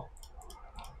oh well.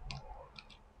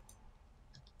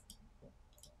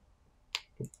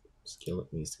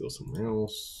 Skillet needs to go somewhere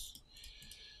else.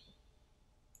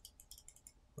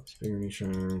 Experience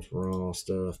shards, raw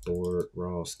stuff, board,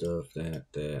 raw stuff, that,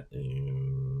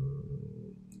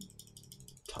 and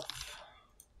tough.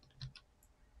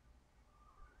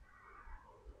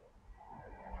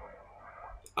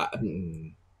 I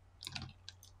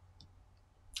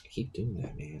keep doing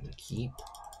that, man. I keep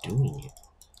doing it.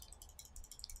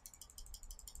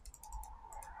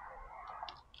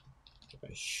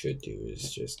 What I should do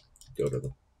is just go to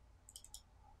the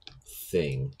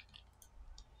thing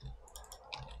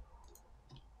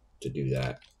to do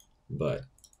that, but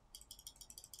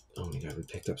oh my god, we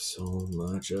picked up so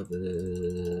much of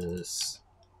this.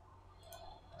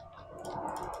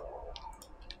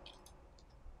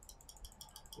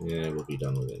 Yeah, we'll be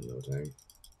done with it in no time.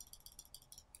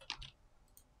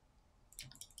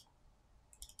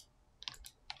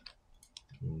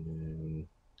 And then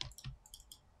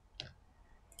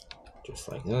just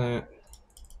like that.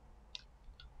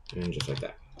 And just like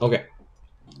that. Okay.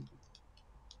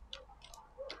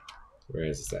 Where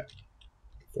is this at?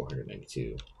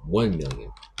 492. 1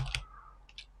 million.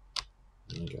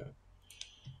 Oh my god.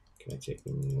 Can I take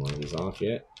one of these off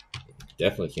yet?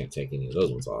 Definitely can't take any of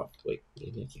those ones off. Wait,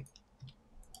 maybe I can't.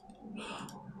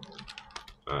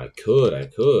 I could.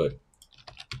 Let's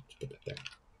put that there.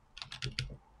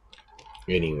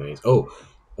 Anyways. Oh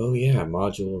yeah,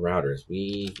 modular routers.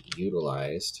 We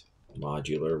utilized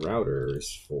modular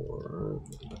routers for...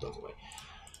 Put those away.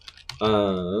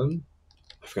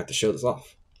 I forgot to show this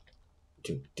off.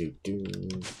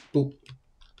 Boop.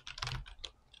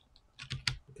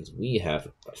 Because we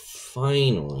have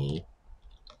finally...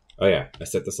 Oh yeah, I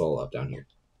set this all up down here.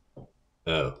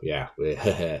 Oh yeah,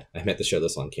 I meant to show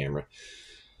this on camera.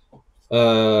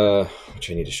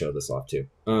 Which I need to show this off too.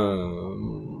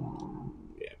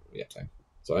 Yeah, we got time.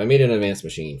 So I made an advanced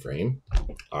machine frame.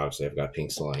 Obviously, I've got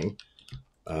pink slime.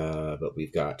 But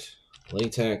we've got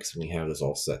latex. We have this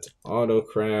all set to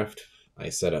autocraft. I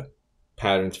set up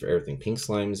patterns for everything pink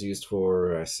slime is used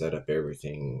for. I set up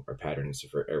everything or patterns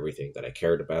for everything that I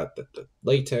cared about that the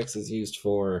latex is used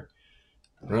for.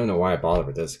 I don't know why I bothered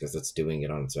with this because it's doing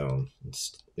it on its own.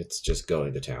 It's just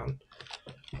going to town.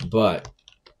 But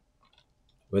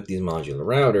with these modular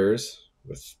routers,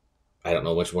 with I don't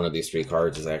know which one of these three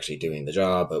cards is actually doing the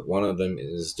job, but one of them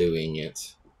is doing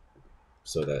it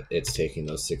so that it's taking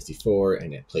those 64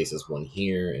 and it places one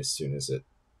here as soon as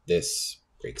this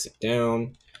breaks it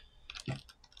down.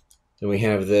 And we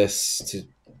have this to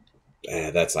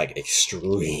that's like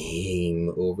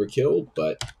extreme overkill,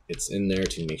 but it's in there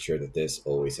to make sure that this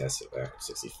always has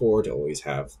 64 to always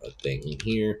have a thing in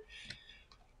here.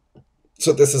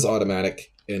 So this is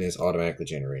automatic and is automatically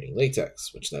generating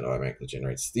latex, which then automatically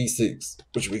generates these things,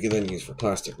 which we can then use for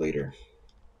plastic later.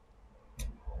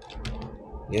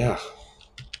 Yeah.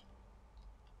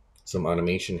 Some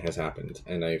automation has happened,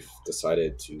 and I've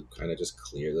decided to kind of just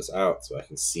clear this out so I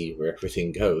can see where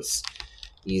everything goes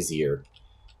easier,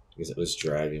 because it was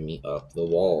driving me up the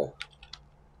wall,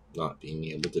 not being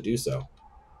able to do so.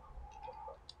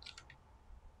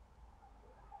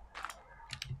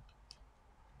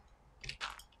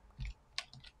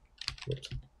 Whoops.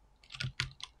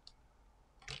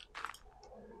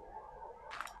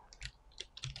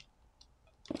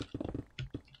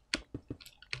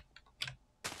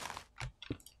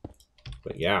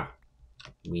 But yeah,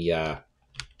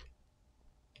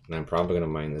 and I'm probably going to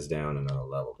mine this down another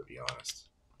level, to be honest.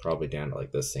 Probably down to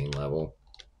like this same level.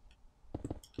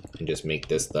 And just make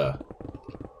this the...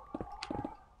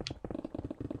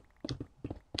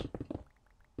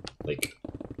 like,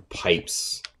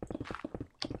 pipes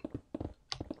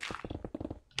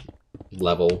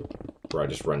level where I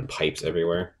just run pipes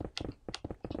everywhere.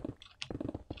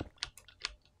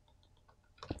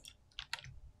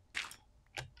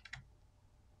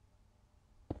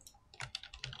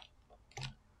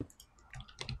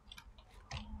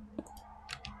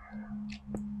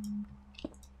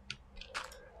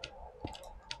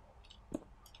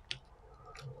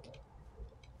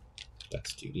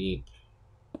 That's too deep.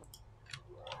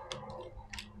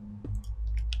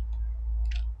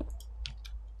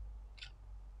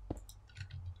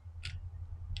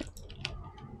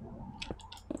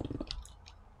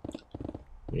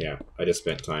 Yeah, I just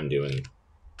spent time doing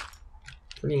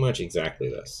pretty much exactly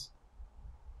this.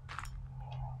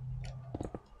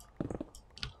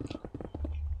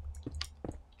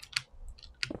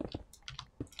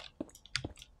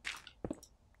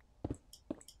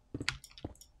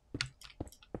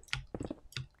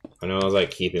 I know I was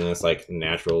like keeping this like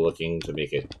natural looking to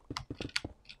make it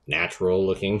natural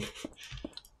looking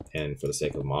and for the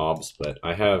sake of mobs, but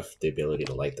I have the ability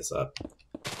to light this up.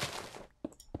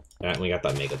 And we got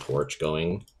that mega torch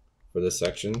going for this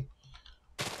section.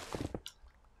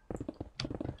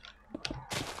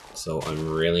 So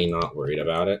I'm really not worried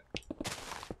about it.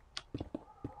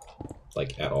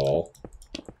 Like, at all.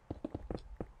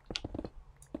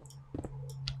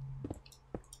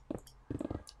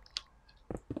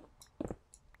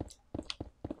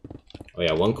 Oh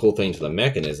yeah, one cool thing to the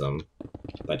mechanism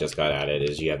that just got added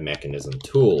is you have mechanism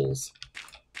tools,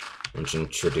 which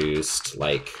introduced,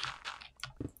 like,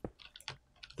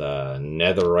 the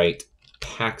netherite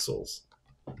paxels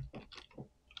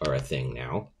are a thing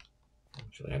now.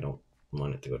 Actually, I don't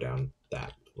want it to go down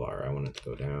that far. I want it to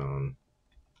go down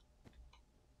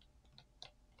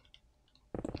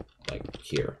like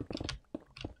here.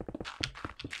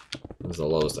 This is the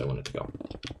lowest I want it to go.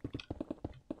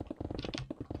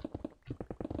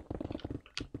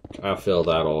 I'll fill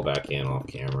that all back in off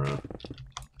camera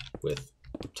with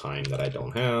time that I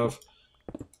don't have.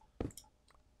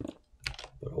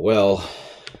 But well.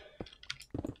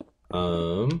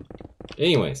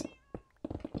 Anyways.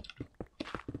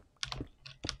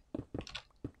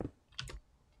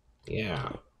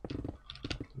 Yeah.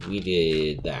 We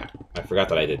did that. I forgot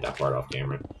that I did that part off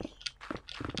camera.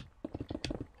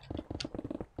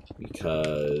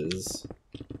 Because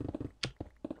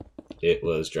it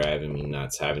was driving me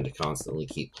nuts having to constantly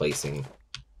keep placing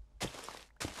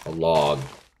a log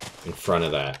in front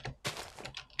of that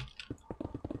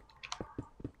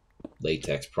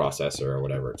latex processor or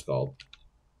whatever it's called.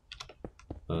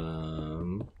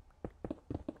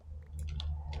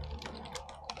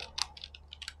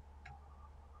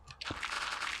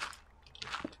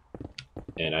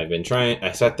 And I've been trying,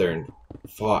 I sat there and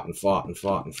fought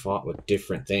with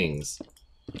different things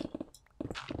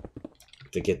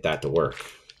to get that to work.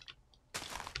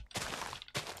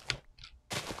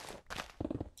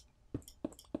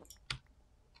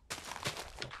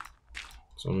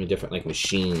 So many different like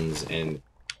machines and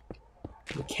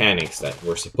mechanics that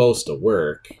were supposed to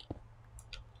work,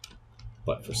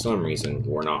 but for some reason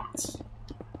were not.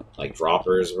 Like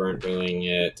droppers weren't doing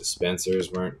it,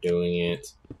 dispensers weren't doing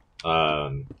it,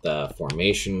 the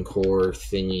formation core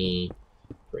thingy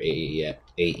for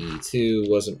AE2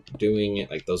 wasn't doing it.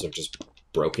 Like those are just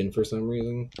broken for some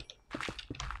reason.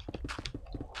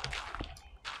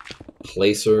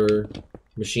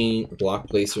 Block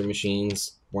placer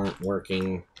machines weren't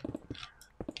working.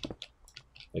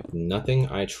 Like nothing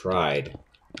I tried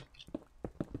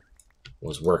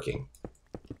was working.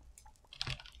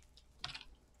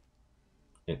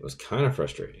 It was kind of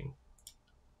frustrating.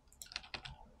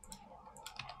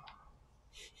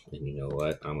 And you know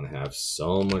what? I'm going to have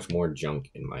so much more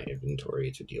junk in my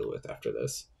inventory to deal with after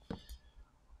this.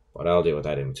 But I'll deal with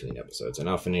that in between episodes. And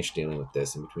I'll finish dealing with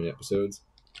this in between episodes.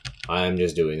 I'm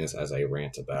just doing this as I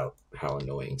rant about how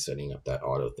annoying setting up that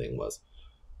auto thing was.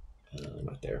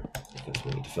 Not there, because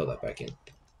we need to fill that back in.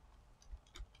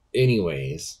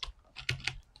 Anyways.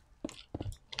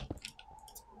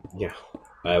 Yeah.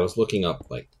 I was looking up,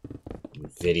 like,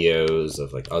 videos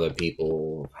of, like, other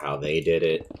people, how they did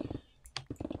it.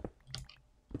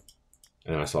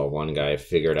 And I saw one guy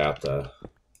figured out the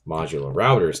modular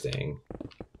routers thing.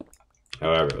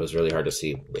 However, it was really hard to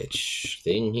see which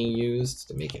thing he used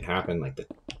to make it happen, like the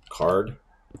card,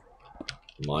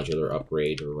 modular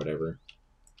upgrade or whatever.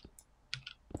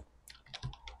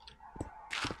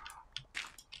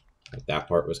 Like that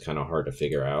part was kind of hard to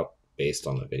figure out based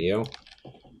on the video.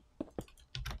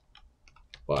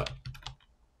 But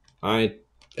I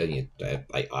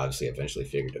obviously eventually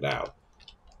figured it out.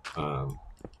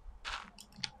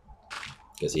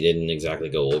 Because he didn't exactly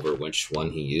go over which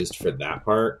one he used for that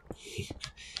part.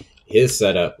 His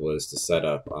setup was to set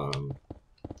up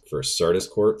for Certus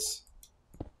Quartz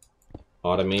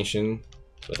automation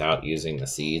without using the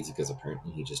seeds, because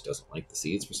apparently he just doesn't like the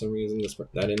seeds for some reason,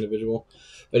 that individual.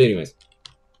 But anyways,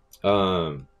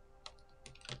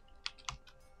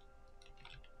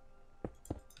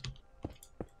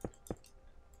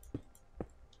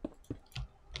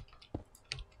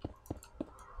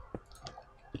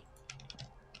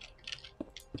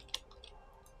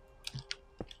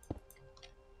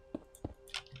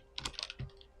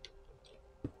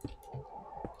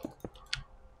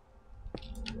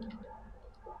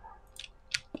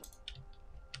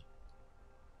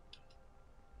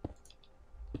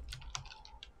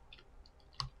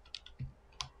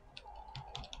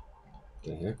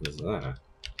 the heck was that?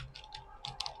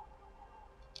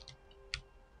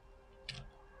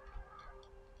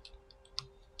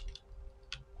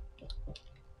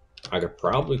 I could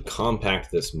probably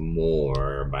compact this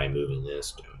more by moving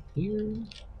this down here. In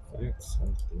fact, I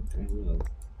think I will.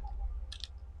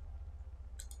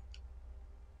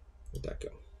 Where'd that go?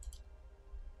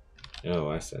 Oh,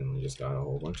 I suddenly just got a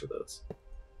whole bunch of those.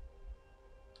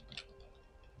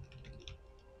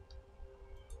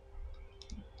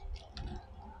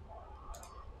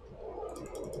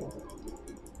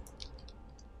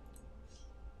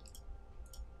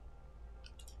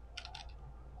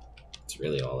 It's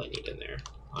really all I need in there.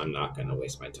 I'm not gonna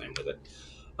waste my time with it.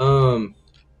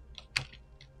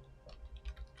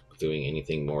 Doing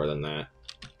anything more than that,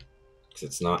 because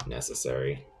it's not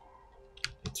necessary.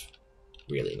 It's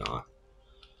really not.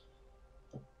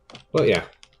 But yeah,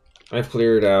 I've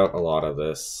cleared out a lot of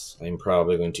this. I'm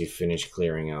probably going to finish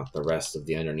clearing out the rest of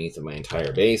the underneath of my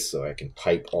entire base so I can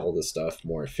pipe all this stuff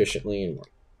more efficiently and more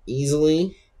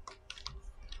easily.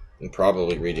 And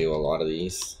probably redo a lot of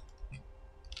these.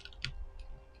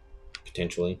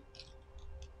 Potentially.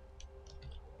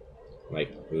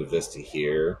 Like move this to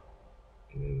here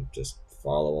and just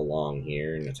follow along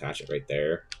here and attach it right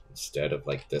there instead of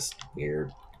like this weird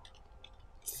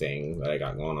thing that I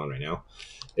got going on right now.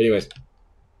 Anyways,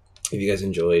 if you guys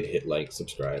enjoyed, hit like,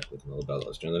 subscribe, click the little bell.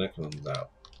 Let's turn the next one's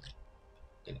out.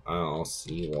 And I'll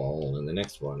see you all in the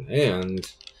next one. And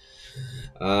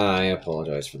I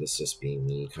apologize for this just being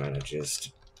me kind of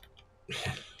just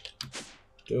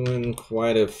doing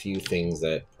quite a few things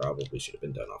that probably should have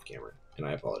been done off camera. And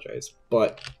I apologize.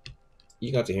 But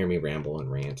you got to hear me ramble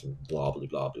and rant and blah, blah,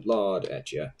 blah, blah, blah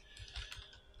at you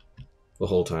the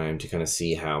whole time to kind of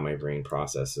see how my brain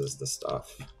processes the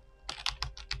stuff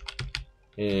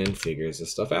and figures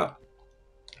this stuff out.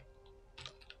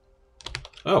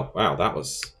 Oh, wow, that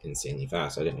was insanely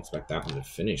fast. I didn't expect that one to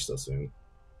finish so soon.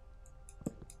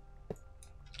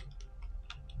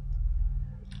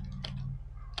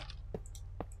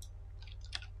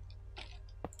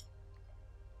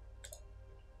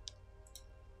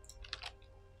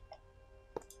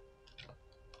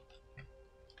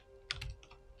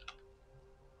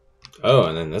 Oh,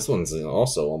 and then this one's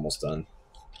also almost done.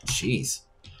 Jeez.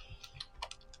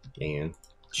 Man.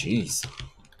 Jeez.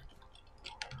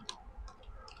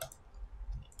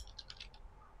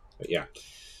 But yeah.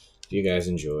 If you guys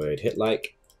enjoyed, hit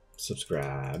like,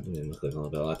 subscribe, and then click on the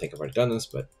bell. I think I've already done this,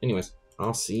 but anyways,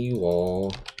 I'll see you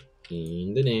all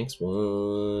in the next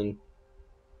one.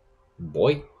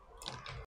 Boy.